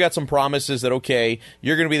 He's probably got some promises that, okay,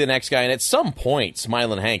 you're going to be the next guy. And at some point,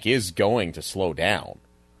 Smiling Hank is going to slow down.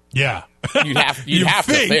 Yeah. You'd have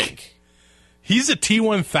to think. He's a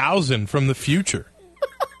T-1000 from the future.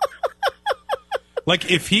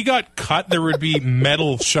 Like, if he got cut, there would be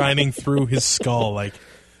metal shining through his skull. Like,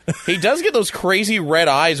 he does get those crazy red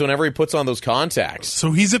eyes whenever he puts on those contacts.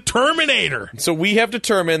 So he's a Terminator. So we have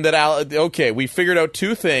determined that, okay, we figured out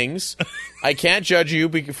two things. I can't judge you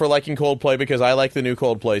for liking Coldplay because I like the new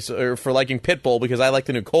Coldplay, or for liking Pitbull because I like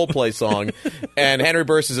the new Coldplay song, and Henry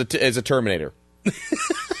Burris is a Terminator.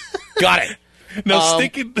 Got it. Now,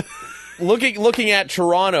 sticking... Looking at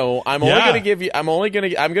Toronto, I'm going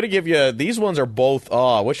to give you these ones are both.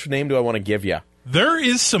 Which name do I want to give you? There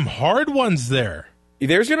is some hard ones there.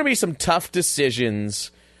 There's going to be some tough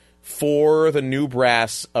decisions for the new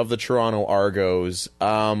brass of the Toronto Argos.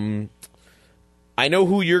 I know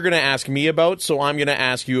who you're going to ask me about, so I'm going to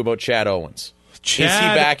ask you about Chad Owens.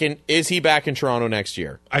 Is he back in Toronto next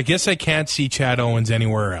year? I guess I can't see Chad Owens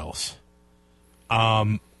anywhere else.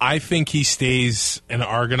 I think he stays an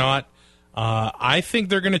Argonaut. I think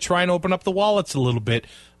they're going to try and open up the wallets a little bit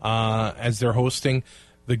as they're hosting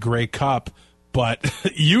the Grey Cup. But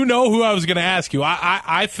you know who I was going to ask you.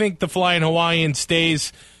 I think the Flying Hawaiian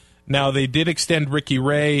stays. Now, they did extend Ricky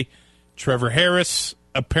Ray. Trevor Harris,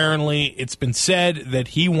 apparently it's been said that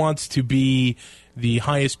he wants to be the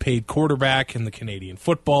highest paid quarterback in the Canadian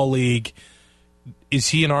Football League. Is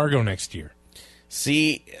he an Argo next year?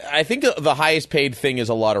 See, I think the highest paid thing is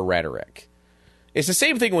a lot of rhetoric. It's the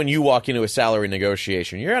same thing when you walk into a salary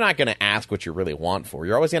negotiation. You're not going to ask what you really want for.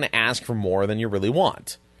 You're always going to ask for more than you really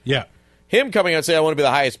want. Yeah. Him coming out and saying, I want to be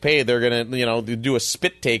the highest paid, they're going to do a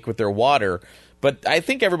spit take with their water. But I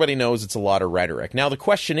think everybody knows it's a lot of rhetoric. Now, the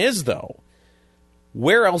question is, though,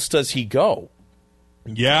 where else does he go?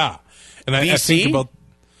 Yeah. And I think about...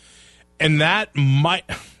 And that might...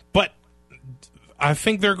 But I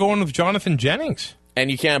think they're going with Jonathan Jennings.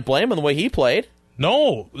 And you can't blame him the way he played.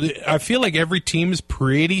 No, I feel like every team is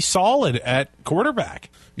pretty solid at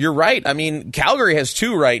quarterback. You're right. I mean, Calgary has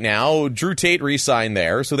two right now. Drew Tate re-signed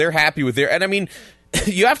there, so they're happy with their... And I mean,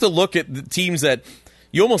 you have to look at the teams that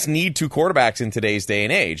you almost need two quarterbacks in today's day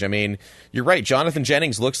and age. I mean, you're right. Jonathan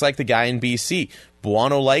Jennings looks like the guy in BC.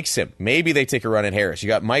 Buono likes him. Maybe they take a run at Harris. You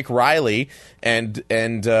got Mike Riley and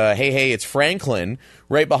it's Franklin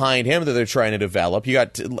right behind him that they're trying to develop. You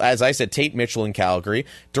got, as I said, Tate Mitchell in Calgary.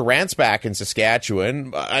 Durant's back in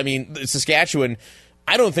Saskatchewan. I mean, Saskatchewan,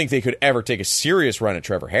 I don't think they could ever take a serious run at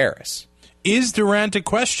Trevor Harris. Is Durant a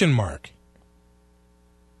question mark?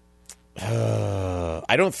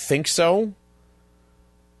 I don't think so.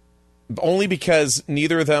 Only because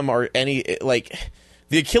neither of them are any, like,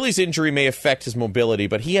 the Achilles injury may affect his mobility,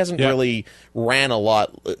 but he hasn't really ran a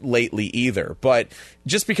lot lately either. But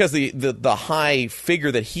just because the high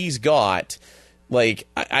figure that he's got, like,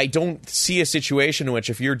 I don't see a situation in which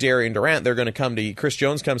if you're Darian Durant, they're going to come to you. Chris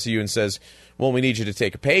Jones comes to you and says, well, we need you to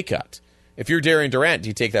take a pay cut. If you're Darian Durant, do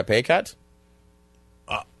you take that pay cut?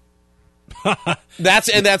 That's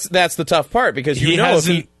the tough part, because he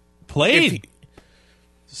hasn't played.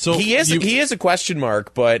 So he is a question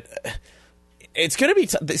mark, but it's going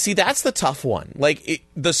to be see, that's the tough one. Like,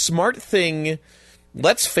 the smart thing,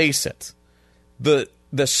 let's face it, the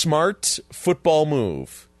smart football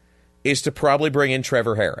move is to probably bring in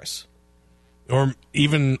Trevor Harris. Or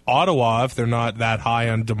even Ottawa if they're not that high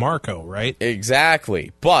on DeMarco, right?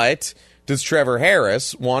 Exactly. But does Trevor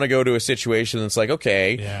Harris want to go to a situation that's like,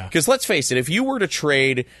 okay, because let's face it, if you were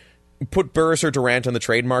to put Burris or Durant on the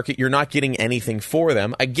trade market, you're not getting anything for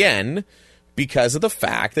them, again, because of the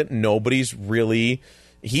fact that nobody's really,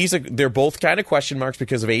 they're both kind of question marks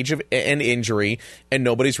because of age and injury, and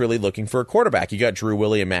nobody's really looking for a quarterback. You got Drew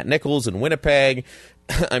Willie and Matt Nichols in Winnipeg.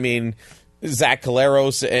 I mean, Zach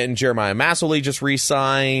Caleros and Jeremiah Masoli just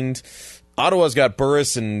re-signed. Ottawa's got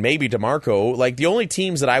Burris and maybe DeMarco. Like, the only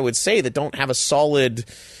teams that I would say that don't have a solid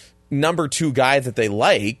number 2 guy that they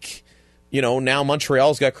like, now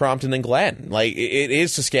Montreal's got Crompton and Glenn. Like, it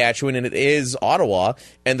is Saskatchewan and it is Ottawa,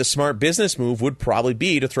 and the smart business move would probably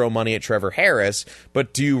be to throw money at Trevor Harris.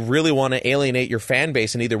 But do you really want to alienate your fan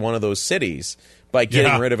base in either one of those cities by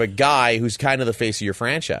getting rid of a guy who's kind of the face of your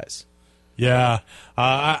franchise? Yeah.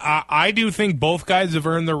 I do think both guys have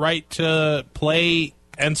earned the right to play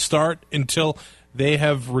and start until they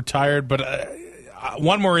have retired, but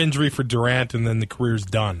one more injury for Durant and then the career's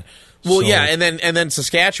done. Well, and then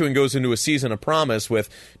Saskatchewan goes into a season of promise with,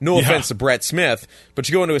 no offense to Brett Smith, but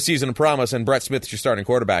you go into a season of promise and Brett Smith's your starting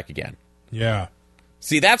quarterback again. Yeah.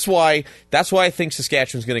 See, that's why I think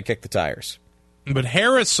Saskatchewan's going to kick the tires. But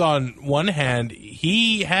Harris, on one hand,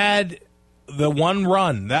 he had the one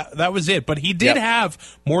run. That was it. But he did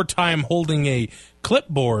have more time holding a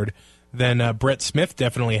clipboard than Brett Smith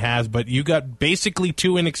definitely has. But you got basically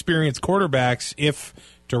 2 inexperienced quarterbacks if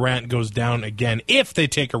Durant goes down again, if they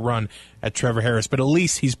take a run at Trevor Harris. But at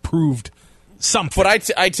least he's proved something.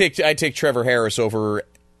 But I take Trevor Harris over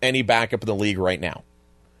any backup in the league right now.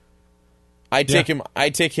 I take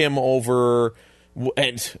him over.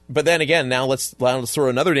 But then again, now let's throw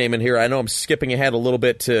another name in here. I know I'm skipping ahead a little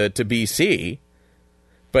bit to BC,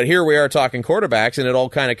 but here we are talking quarterbacks, and it all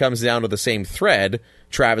kind of comes down to the same thread: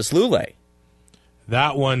 Travis Lulay.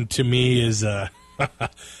 That one to me is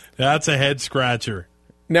that's a head scratcher.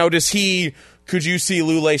 Now, could you see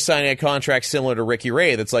Lulay signing a contract similar to Ricky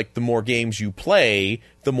Ray? That's like, the more games you play,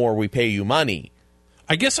 the more we pay you money.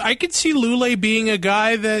 I guess I could see Lulay being a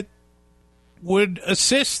guy that would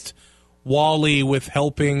assist Wally with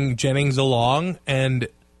helping Jennings along and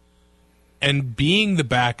being the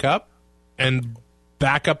backup and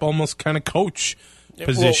backup almost kind of coach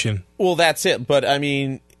position. Well, that's it. But I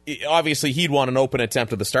mean, obviously he'd want an open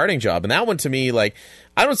attempt at the starting job, and that one to me, like,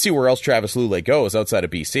 I don't see where else Travis Lulay goes outside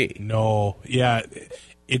of BC. No, yeah,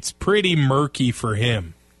 it's pretty murky for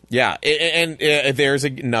him. Yeah, and there's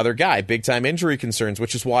another guy, big time injury concerns,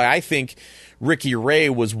 which is why I think Ricky Ray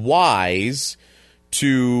was wise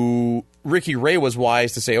to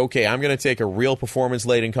say, okay, I'm going to take a real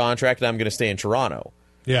performance-laden contract and I'm going to stay in Toronto.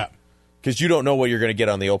 Yeah. Because you don't know what you're going to get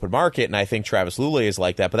on the open market, and I think Travis Lulay is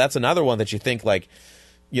like that. But that's another one that you think, like,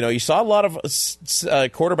 you saw a lot of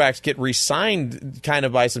quarterbacks get re-signed kind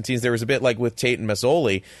of by some teams. There was a bit like with Tate and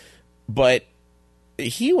Masoli, but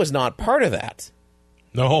he was not part of that.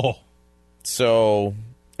 No. So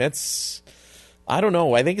I don't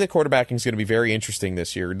know. I think the quarterbacking is going to be very interesting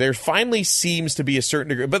this year. There finally seems to be a certain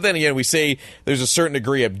degree, but then again, we say there's a certain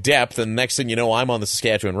degree of depth, and next thing you know, I'm on the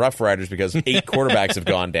Saskatchewan Roughriders because 8 quarterbacks have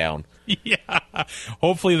gone down. Yeah.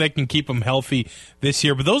 Hopefully they can keep them healthy this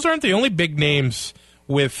year. But those aren't the only big names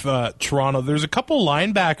with Toronto. There's a couple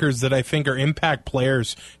linebackers that I think are impact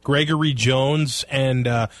players. Gregory Jones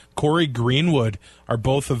and Corey Greenwood are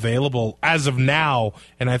both available as of now,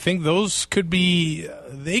 and I think those could be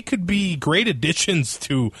great additions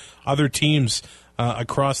to other teams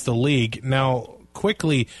across the league. Now,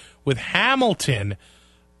 quickly, with Hamilton,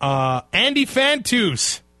 Andy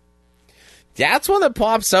Fantus. That's one that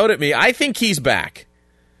pops out at me. I think he's back.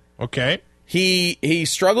 Okay. He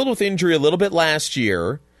struggled with injury a little bit last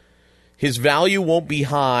year. His value won't be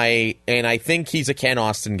high, and I think he's a Ken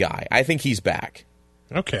Austin guy. I think he's back.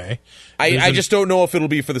 Okay. I just don't know if it'll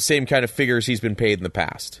be for the same kind of figures he's been paid in the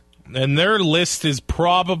past. And their list is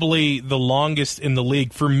probably the longest in the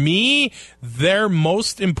league. For me, their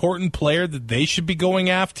most important player that they should be going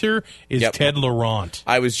after is Ted Laurent.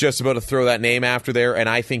 I was just about to throw that name after there, and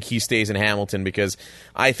I think he stays in Hamilton because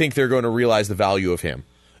I think they're going to realize the value of him.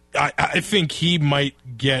 I think he might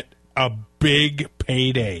get a big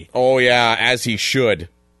payday. Oh, yeah, as he should.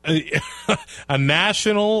 A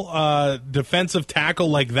national defensive tackle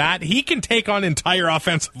like that, he can take on entire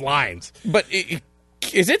offensive lines. But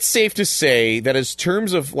is it safe to say that as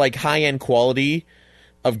terms of like high-end quality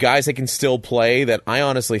of guys that can still play, that I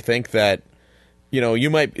honestly think that, you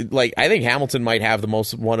might, like, I think Hamilton might have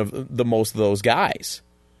one of those guys.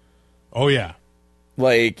 Oh, yeah.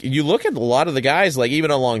 Like, you look at a lot of the guys, like,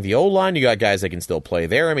 even along the O-line, you got guys that can still play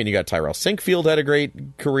there. I mean, you got Tyrell Sinkfield had a great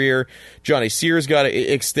career. Johnny Sears got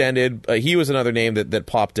extended. He was another name that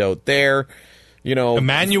popped out there.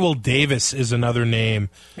 Emmanuel Davis is another name.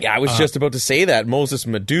 Yeah, I was just about to say that. Moses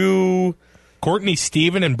Madu. Courtney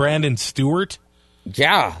Stephen and Brandon Stewart.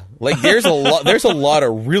 Yeah, like, there's a lot. There's a lot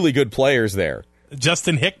of really good players there.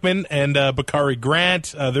 Justin Hickman and Bakari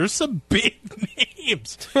Grant. There's some big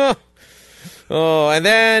names. Oh, and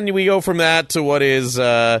then we go from that to what is,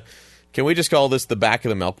 can we just call this the back of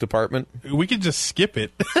the milk department? We could just skip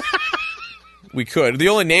it. We could. The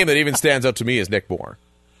only name that even stands out to me is Nick Moore.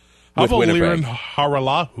 How about Winnipeg. Liran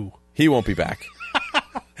Haralahu? He won't be back.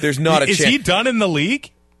 There's not a chance. Is he done in the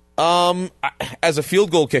league? As a field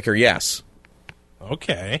goal kicker, yes.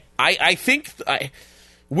 Okay. I think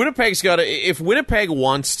Winnipeg's got to, if Winnipeg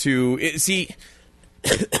wants to, see,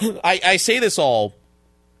 I say this all,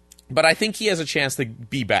 but I think he has a chance to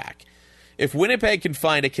be back. If Winnipeg can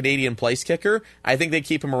find a Canadian place kicker, I think they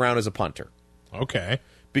keep him around as a punter. Okay.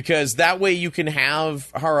 Because that way you can have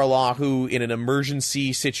Haralahu in an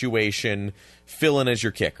emergency situation fill in as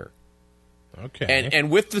your kicker. Okay. And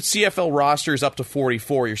with the CFL rosters up to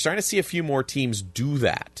 44, you're starting to see a few more teams do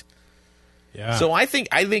that. Yeah. So I think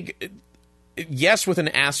yes, with an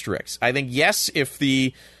asterisk. I think yes, if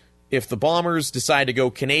the Bombers decide to go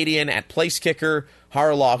Canadian at place kicker,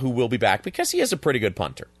 Haralahu will be back because he is a pretty good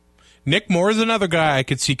punter. Nick Moore is another guy I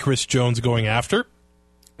could see Chris Jones going after.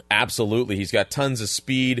 Absolutely. He's got tons of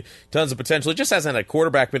speed, tons of potential. He just hasn't had a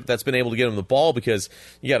quarterback that's been able to get him the ball because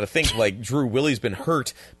you got to think, like, Drew Willie's been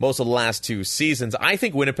hurt most of the last 2 seasons. I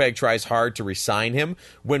think Winnipeg tries hard to re-sign him.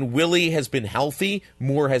 When Willie has been healthy,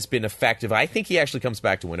 Moore has been effective. I think he actually comes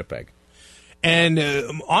back to Winnipeg. And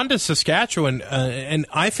on to Saskatchewan, and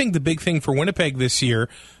I think the big thing for Winnipeg this year,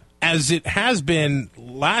 as it has been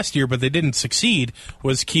last year, but they didn't succeed,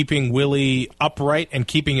 was keeping Willie upright and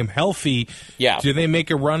keeping him healthy. Yeah. Do they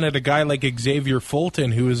make a run at a guy like Xavier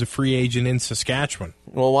Fulton, who is a free agent in Saskatchewan?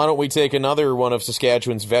 Well, why don't we take another one of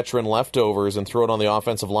Saskatchewan's veteran leftovers and throw it on the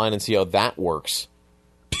offensive line and see how that works?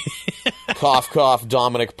 Cough, cough,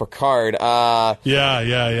 Dominic Picard.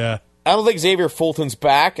 Yeah. I don't think Xavier Fulton's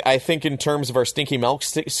back. I think in terms of our stinky milk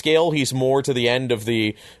scale, he's more to the end of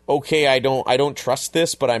the, okay, I don't trust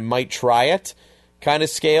this, but I might try it kind of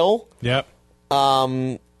scale. Yep.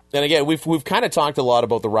 And again, we've kind of talked a lot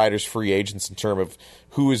about the Riders' free agents in terms of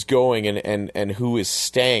who is going and who is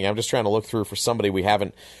staying. I'm just trying to look through for somebody we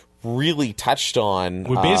haven't really touched on.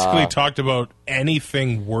 We basically talked about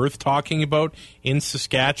anything worth talking about in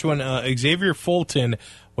Saskatchewan. Xavier Fulton,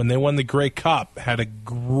 when they won the Grey Cup, had a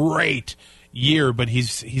great year, but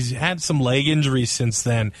he's had some leg injuries since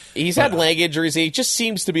then. He's had leg injuries. He just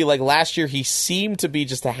seems to be like last year. He seemed to be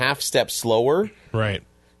just a half step slower. Right.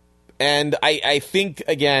 And I think,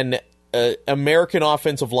 again, American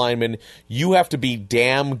offensive lineman, you have to be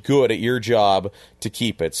damn good at your job to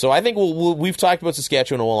keep it. So I think we've talked about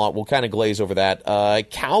Saskatchewan a lot. We'll kind of glaze over that.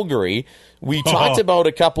 Calgary, we talked about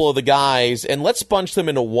a couple of the guys, and let's bunch them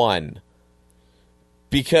into one.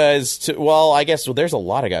 Because, there's a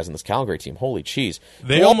lot of guys in this Calgary team. Holy cheese.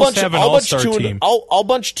 They almost have an all-star team. I'll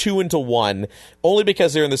bunch two into one, only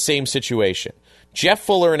because they're in the same situation. Jeff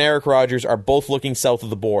Fuller and Eric Rogers are both looking south of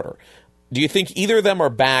the border. Do you think either of them are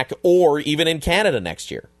back or even in Canada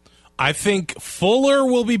next year? I think Fuller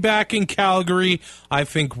will be back in Calgary. I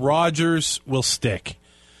think Rogers will stick.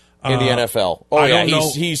 In the NFL. Oh, I yeah, don't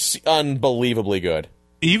know. He's unbelievably good.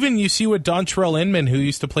 Even you see what Dontrell Inman, who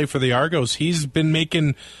used to play for the Argos, he's been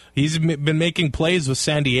making plays with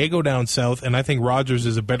San Diego down south, and I think Rogers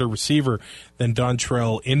is a better receiver than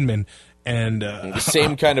Dontrell Inman. And the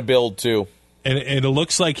same kind of build too. And it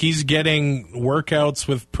looks like he's getting workouts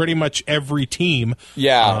with pretty much every team.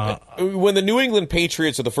 Yeah. When the New England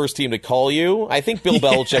Patriots are the first team to call you, I think Bill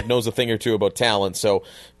Belichick knows a thing or two about talent. So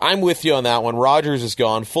I'm with you on that one. Rodgers is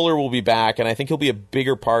gone. Fuller will be back, and I think he'll be a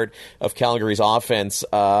bigger part of Calgary's offense.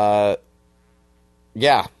 Yeah.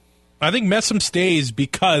 I think Messam stays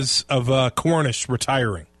because of Cornish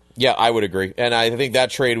retiring. Yeah, I would agree. And I think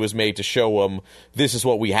that trade was made to show them, this is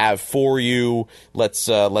what we have for you. Let's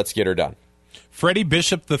get her done. Freddie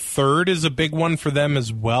Bishop III is a big one for them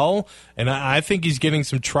as well, and I think he's getting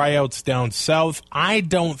some tryouts down south. I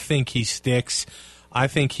don't think he sticks. I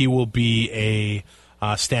think he will be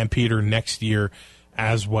a Stampeder next year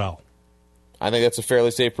as well. I think that's a fairly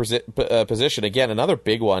safe position. Again, another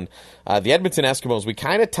big one. The Edmonton Eskimos, we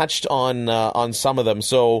kind of touched on some of them,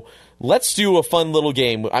 so let's do a fun little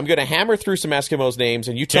game. I'm going to hammer through some Eskimos names,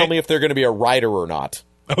 and you tell me if they're going to be a rider or not.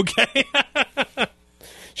 Okay.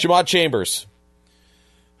 Shamad Chambers.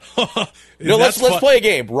 No, let's play a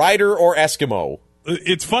game. Rider or Eskimo?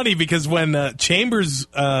 It's funny because when Chambers,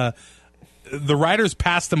 the Riders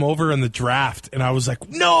passed him over in the draft, and I was like,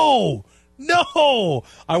 no,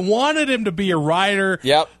 I wanted him to be a Rider.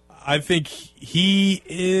 Yep. I think he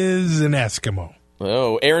is an Eskimo.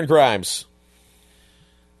 Oh, Aaron Grimes.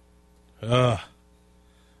 I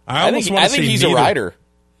think he's a Rider.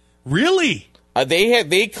 Really?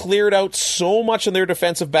 They cleared out so much in their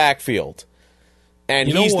defensive backfield. And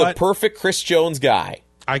he's the perfect Chris Jones guy.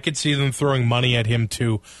 I could see them throwing money at him,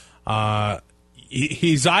 too.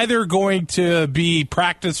 He's either going to be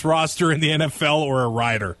practice roster in the NFL or a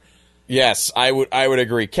Rider. Yes, I would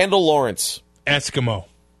agree. Kendall Lawrence. Eskimo.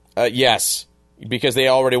 Yes, because they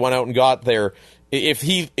already went out and got their...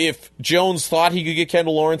 If Jones thought he could get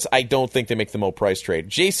Kendall Lawrence, I don't think they make the Mo Price trade.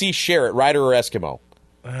 J.C. Sherritt, Rider or Eskimo?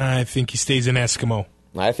 I think he stays in Eskimo.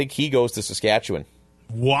 I think he goes to Saskatchewan.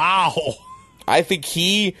 Wow. I think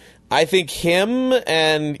him,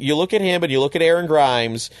 and you look at him and you look at Aaron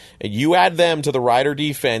Grimes, and you add them to the Rider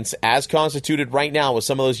defense as constituted right now with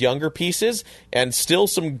some of those younger pieces and still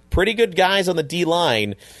some pretty good guys on the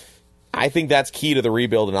D-line. I think that's key to the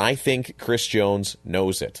rebuild, and I think Chris Jones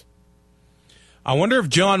knows it. I wonder if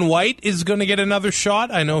John White is going to get another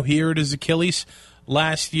shot. I know he hurt his Achilles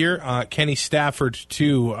last year. Kenny Stafford,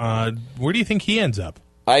 too. Where do you think he ends up?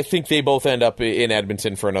 I think they both end up in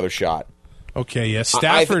Edmonton for another shot. Okay, yeah,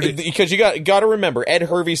 Stafford. Because you got to remember, Ed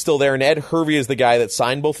Hervey's still there, and Ed Hervey is the guy that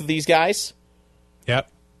signed both of these guys. Yep.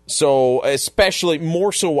 So, especially,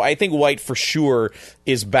 more so, I think White for sure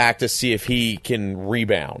is back to see if he can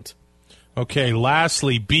rebound. Okay,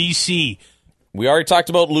 lastly, BC. We already talked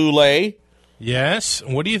about Lulay. Yes.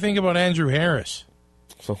 What do you think about Andrew Harris?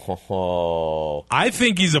 I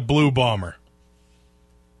think he's a Blue Bomber.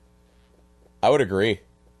 I would agree.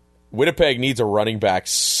 Winnipeg needs a running back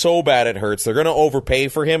so bad it hurts. They're going to overpay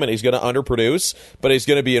for him, and he's going to underproduce, but he's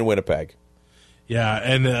going to be in Winnipeg. Yeah,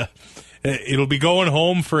 and it'll be going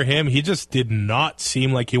home for him. He just did not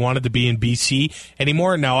seem like he wanted to be in BC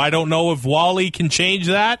anymore. Now, I don't know if Wally can change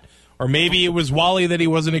that, or maybe it was Wally that he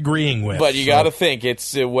wasn't agreeing with. But you got to think,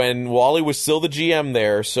 it's when Wally was still the GM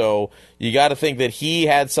there, so you got to think that he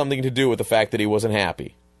had something to do with the fact that he wasn't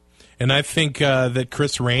happy. And I think that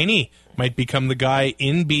Chris Rainey might become the guy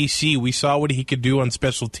in BC. We saw what he could do on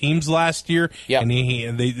special teams last year, yep. And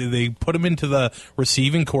they put him into the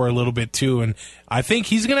receiving core a little bit too. And I think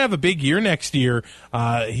he's going to have a big year next year.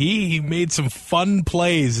 He made some fun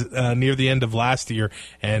plays near the end of last year,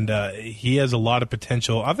 and he has a lot of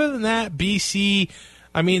potential. Other than that, BC,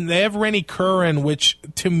 I mean, they have Rennie Curran, which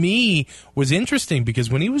to me was interesting because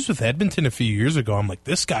when he was with Edmonton a few years ago, I'm like,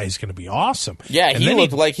 this guy is going to be awesome. Yeah, and he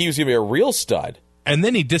looked like he was going to be a real stud. And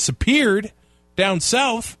then he disappeared down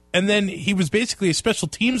south, and then he was basically a special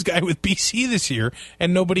teams guy with BC this year,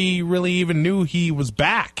 and nobody really even knew he was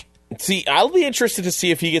back. See, I'll be interested to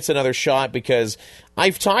see if he gets another shot because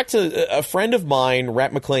I've talked to a friend of mine,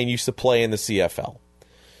 Rhett McLean, used to play in the CFL.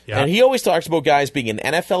 Yeah. And he always talks about guys being in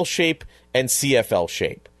NFL shape and CFL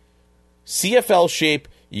shape. CFL shape,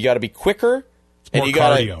 you got to be quicker and you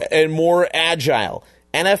got and more agile.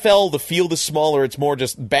 NFL, the field is smaller. It's more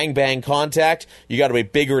just bang, bang contact. You got to be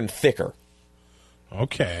bigger and thicker.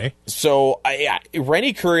 Okay. So,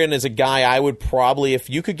 Rennie Curran is a guy I would probably, if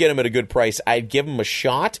you could get him at a good price, I'd give him a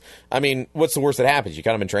shot. I mean, what's the worst that happens? You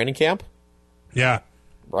got him in training camp? Yeah.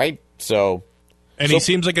 Right? So... And he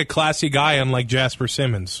seems like a classy guy, unlike Jasper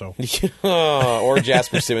Simmons. So, or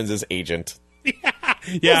Jasper Simmons' agent. Yeah.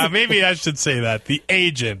 Yeah, maybe I should say that. The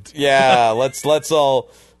agent. Yeah, let's all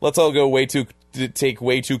go take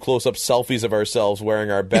way too close up selfies of ourselves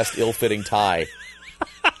wearing our best ill-fitting tie.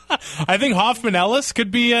 I think Hoffman Ellis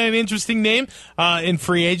could be an interesting name in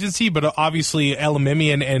free agency, but obviously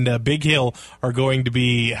Elamimian and Big Hill are going to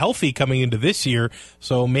be healthy coming into this year.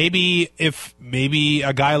 So maybe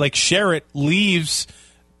a guy like Sherritt leaves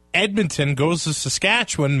Edmonton, goes to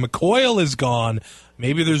Saskatchewan, McCoyle is gone,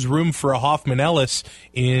 maybe there's room for a Hoffman Ellis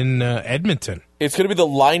in Edmonton. It's going to be the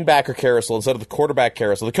linebacker carousel instead of the quarterback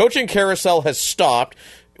carousel. The coaching carousel has stopped.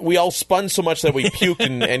 We all spun so much that we puked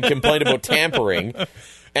and complained about tampering.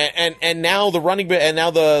 And now the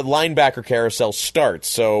linebacker carousel starts.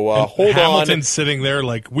 So hold on. Hamilton's sitting there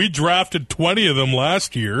like, we drafted 20 of them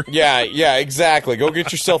last year. Yeah, exactly. Go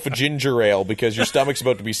get yourself a ginger ale because your stomach's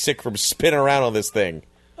about to be sick from spinning around on this thing.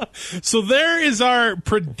 So there is our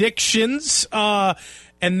predictions.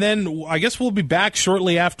 And then I guess we'll be back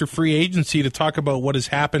shortly after free agency to talk about what has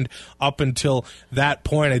happened up until that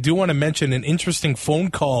point. I do want to mention an interesting phone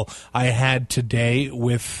call I had today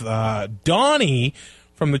with Donnie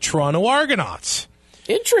from the Toronto Argonauts.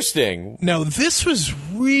 Interesting. Now, this was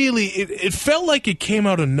really, it felt like it came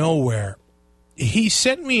out of nowhere. He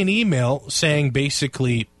sent me an email saying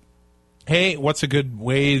basically, hey, what's a good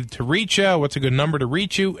way to reach you? What's a good number to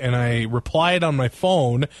reach you? And I replied on my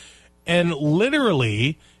phone, and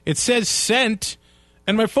literally it says sent,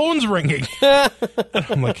 and my phone's ringing. And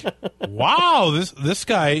I'm like, wow, this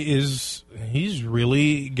guy he's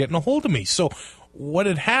really getting a hold of me. So what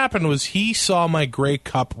had happened was he saw my Grey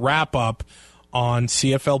Cup wrap-up on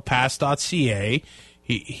CFLpass.ca.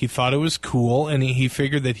 He thought it was cool, and he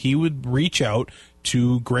figured that he would reach out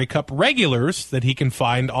to Grey Cup regulars that he can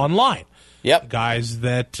find online. Yep. Guys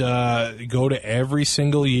that go to every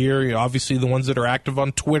single year, obviously the ones that are active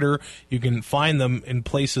on Twitter, you can find them in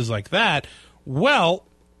places like that. Well,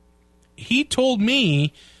 he told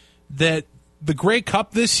me that the Grey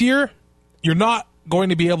Cup this year, you're not going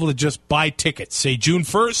to be able to just buy tickets. Say June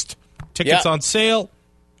 1st, tickets on sale,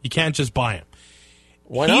 you can't just buy them.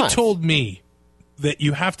 Why not? He told me that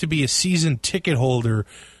you have to be a season ticket holder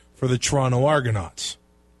for the Toronto Argonauts.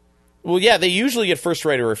 Well, yeah, they usually get first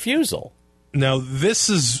right of refusal. Now, this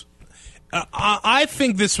is... I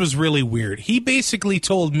think this was really weird. He basically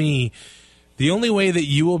told me the only way that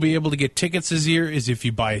you will be able to get tickets this year is if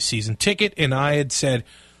you buy a season ticket, and I had said,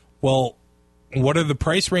 well, what are the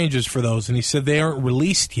price ranges for those? And he said they aren't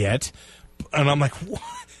released yet. And I'm like, what?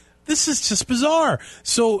 This is just bizarre.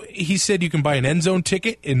 So he said you can buy an end zone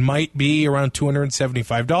ticket. It might be around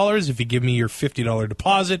 $275. If you give me your $50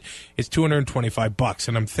 deposit, it's $225.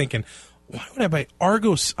 And I'm thinking, why would I buy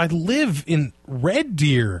Argos? I live in Red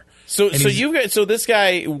Deer. So this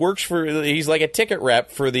guy works he's like a ticket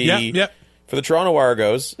rep for the for the Toronto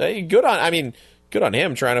Argos. Hey, good on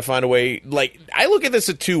him trying to find a way. Like, I look at this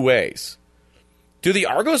in two ways. Do the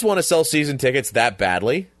Argos want to sell season tickets that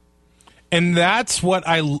badly? And that's what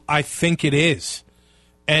I think it is.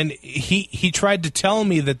 And he tried to tell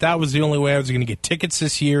me that was the only way I was going to get tickets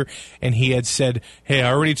this year. And he had said, hey, I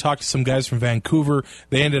already talked to some guys from Vancouver.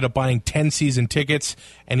 They ended up buying 10 season tickets.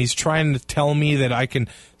 And he's trying to tell me that I can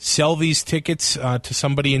sell these tickets to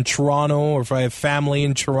somebody in Toronto, or if I have family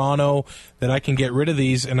in Toronto, that I can get rid of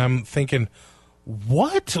these. And I'm thinking,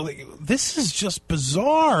 what? Like, this is just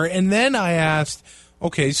bizarre. And then I asked,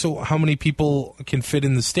 okay, so how many people can fit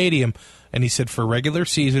in the stadium? And he said for regular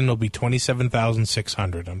season, it'll be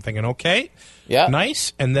 27,600. I'm thinking, okay, yeah,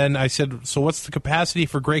 nice. And then I said, so what's the capacity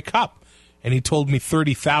for Grey Cup? And he told me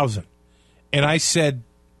 30,000. And I said,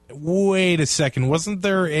 wait a second, wasn't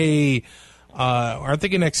there aren't they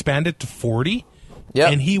going to expand it to 40? Yeah.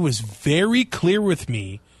 And he was very clear with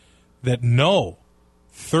me that no,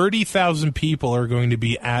 30,000 people are going to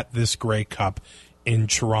be at this Grey Cup in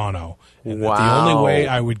Toronto. And wow. The only way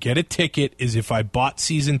I would get a ticket is if I bought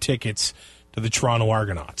season tickets to the Toronto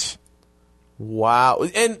Argonauts. Wow.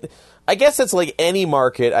 And I guess it's like any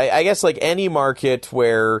market. I guess like any market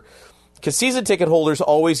where, because season ticket holders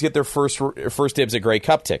always get their first dibs at Grey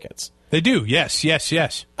Cup tickets. They do, yes.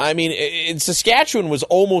 I mean, in Saskatchewan was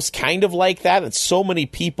almost kind of like that. And so many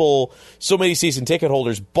season ticket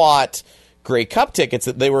holders bought Grey Cup tickets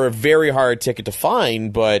that they were a very hard ticket to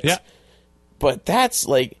find. But that's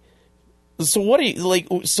like, so what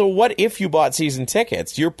if you bought season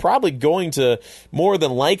tickets? You're probably going to more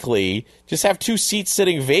than likely just have 2 seats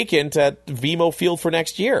sitting vacant at Vemo Field for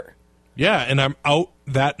next year. Yeah, and I'm out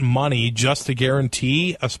that money just to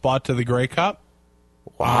guarantee a spot to the Grey Cup.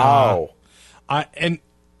 Wow. And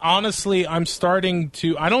honestly, I'm starting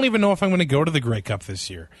to. I don't even know if I'm going to go to the Grey Cup this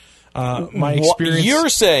year. My experience. You're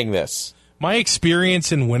saying this. My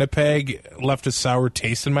experience in Winnipeg left a sour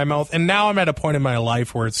taste in my mouth, and now I'm at a point in my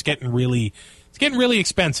life where it's getting really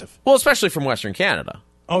expensive. Well, especially from Western Canada.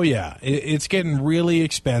 Oh, yeah. It's getting really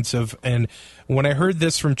expensive. And when I heard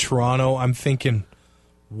this from Toronto, I'm thinking,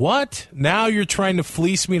 what? Now you're trying to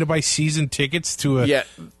fleece me to buy season tickets to a... Yeah,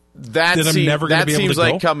 that I'm never going to be able to seems go?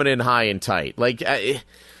 like coming in high and tight. Like,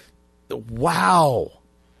 wow.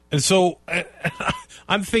 And so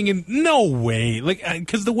I'm thinking, no way. Like,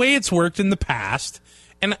 because the way it's worked in the past...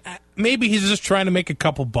 And maybe he's just trying to make a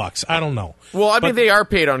couple bucks. I don't know. Well, I mean, they are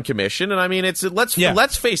paid on commission, and I mean, let's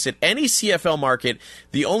face it. Any CFL market,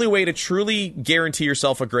 the only way to truly guarantee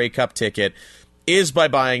yourself a Grey Cup ticket is by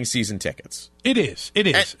buying season tickets. It is.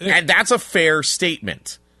 And that's a fair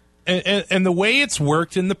statement. And the way it's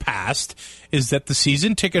worked in the past is that the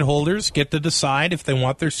season ticket holders get to decide if they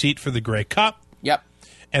want their seat for the Grey Cup. Yep.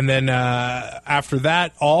 And then after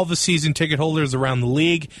that, all the season ticket holders around the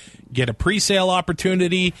league get a pre-sale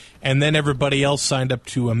opportunity, and then everybody else signed up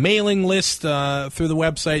to a mailing list through the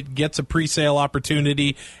website gets a pre-sale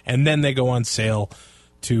opportunity, and then they go on sale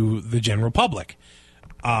to the general public.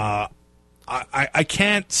 I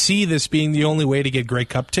can't see this being the only way to get Grey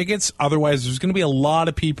Cup tickets. Otherwise, there's going to be a lot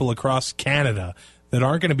of people across Canada that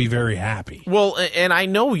aren't going to be very happy. Well, and I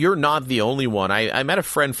know you're not the only one. I met a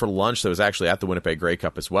friend for lunch that was actually at the Winnipeg Grey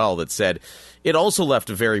Cup as well that said it also left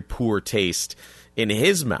a very poor taste in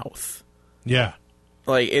his mouth. Yeah.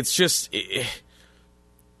 Like, it's just...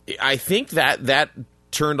 I think that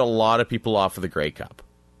turned a lot of people off of the Grey Cup.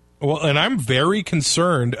 Well, and I'm very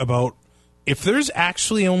concerned about if there's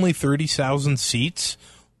actually only 30,000 seats...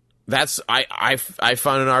 I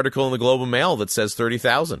found an article in the Globe and Mail that says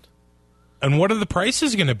 30,000. And what are the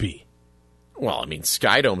prices going to be? Well, I mean,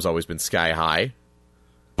 Skydome's always been sky high.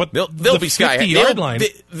 But they'll be sky high. 50-yard line...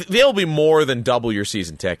 They'll be more than double your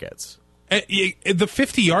season tickets. The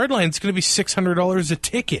 50-yard line is going to be $600 a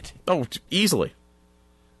ticket. Oh, easily.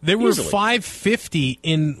 There were $550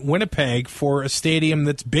 in Winnipeg for a stadium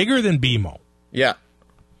that's bigger than BMO. Yeah.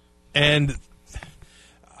 And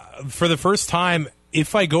for the first time,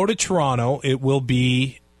 if I go to Toronto, it will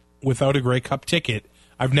be without a Grey Cup ticket.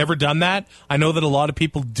 I've never done that. I know that a lot of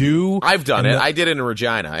people do. I've done it. I did it in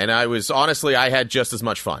Regina, and I had just as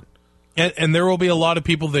much fun. And there will be a lot of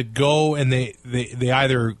people that go and they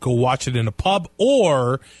either go watch it in a pub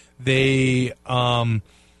or they buy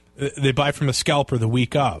from a scalper the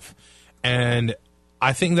week of. And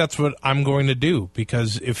I think that's what I'm going to do,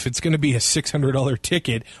 because if it's going to be a $600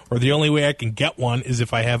 ticket, or the only way I can get one is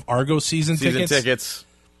if I have Argo season tickets,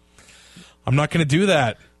 I'm not going to do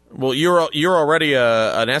that. Well, you're already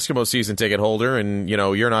an Eskimo season ticket holder, and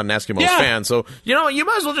you're not an Eskimos fan, so you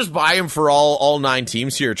might as well just buy them for all 9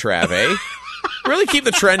 teams here, Trav. Eh? Really keep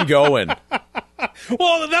the trend going.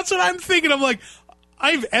 Well, that's what I'm thinking. I'm like,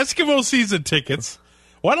 I have Eskimo season tickets.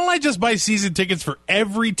 Why don't I just buy season tickets for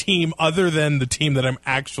every team other than the team that I'm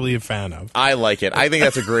actually a fan of? I like it. I think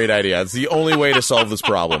that's a great idea. It's the only way to solve this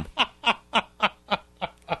problem.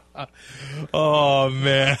 Oh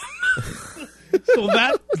man. So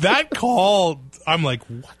that call, I'm like,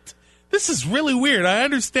 what? This is really weird. I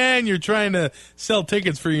understand you're trying to sell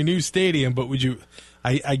tickets for your new stadium, but would you...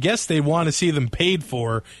 I guess they want to see them paid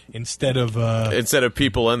for instead of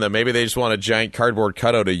people in them. Maybe they just want a giant cardboard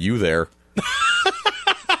cutout of you there.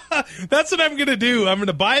 That's what I'm going to do. I'm going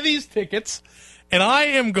to buy these tickets, and I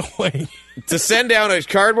am going to send down a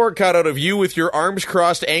cardboard cutout of you with your arms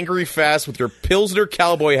crossed, angry fast, with your Pilsner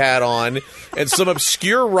cowboy hat on, and some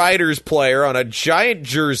obscure Riders player on a giant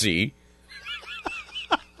jersey.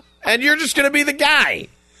 And you're just going to be the guy.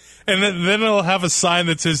 And then it'll have a sign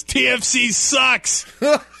that says, TFC sucks.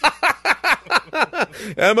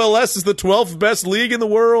 MLS is the 12th best league in the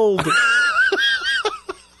world.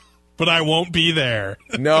 But I won't be there.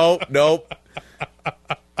 Nope.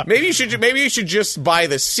 Maybe you should just buy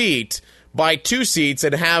the seat, buy 2 seats,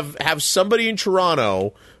 and have somebody in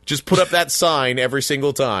Toronto just put up that sign every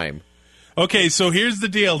single time. Okay, so here's the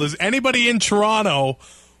deal. Does anybody in Toronto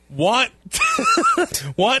want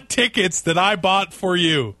tickets that I bought for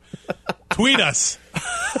you? Tweet us.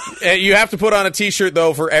 You have to put on a T-shirt,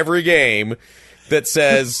 though, for every game that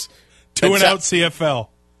says... To and Out CFL.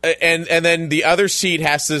 And then the other seat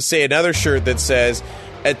has to say another shirt that says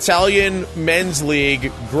Italian Men's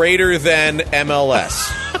League greater than MLS.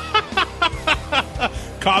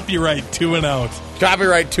 Copyright 2 and Out.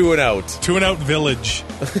 Copyright 2 and Out. 2 and Out Village.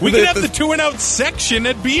 We could have the 2 and Out section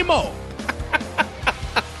at BMO.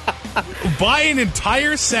 Buy an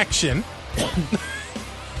entire section.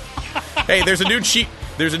 Hey, there's a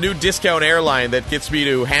new discount airline that gets me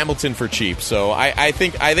to Hamilton for cheap. So I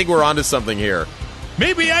think we're onto something here.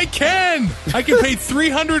 Maybe I can. I can pay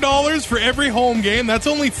 $300 for every home game. That's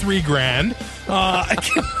only $3,000.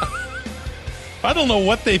 I don't know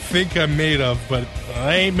what they think I'm made of, but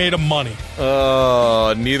I ain't made of money.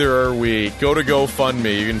 Neither are we. Go to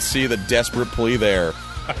GoFundMe. You can see the desperate plea there.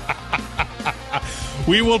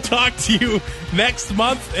 We will talk to you next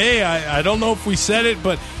month. Hey, I don't know if we said it,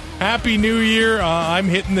 but Happy New Year. I'm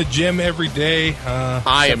hitting the gym every day.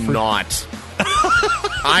 I am not.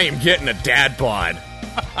 I am getting a dad bod.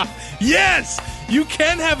 Yes! You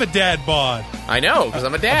can have a dad bod. I know, because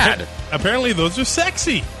I'm a dad. Apparently those are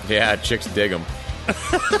sexy. Yeah, chicks dig them.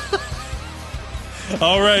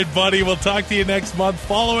 All right, buddy. We'll talk to you next month.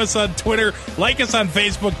 Follow us on Twitter. Like us on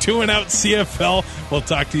Facebook. Out CFL. We'll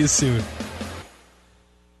talk to you soon.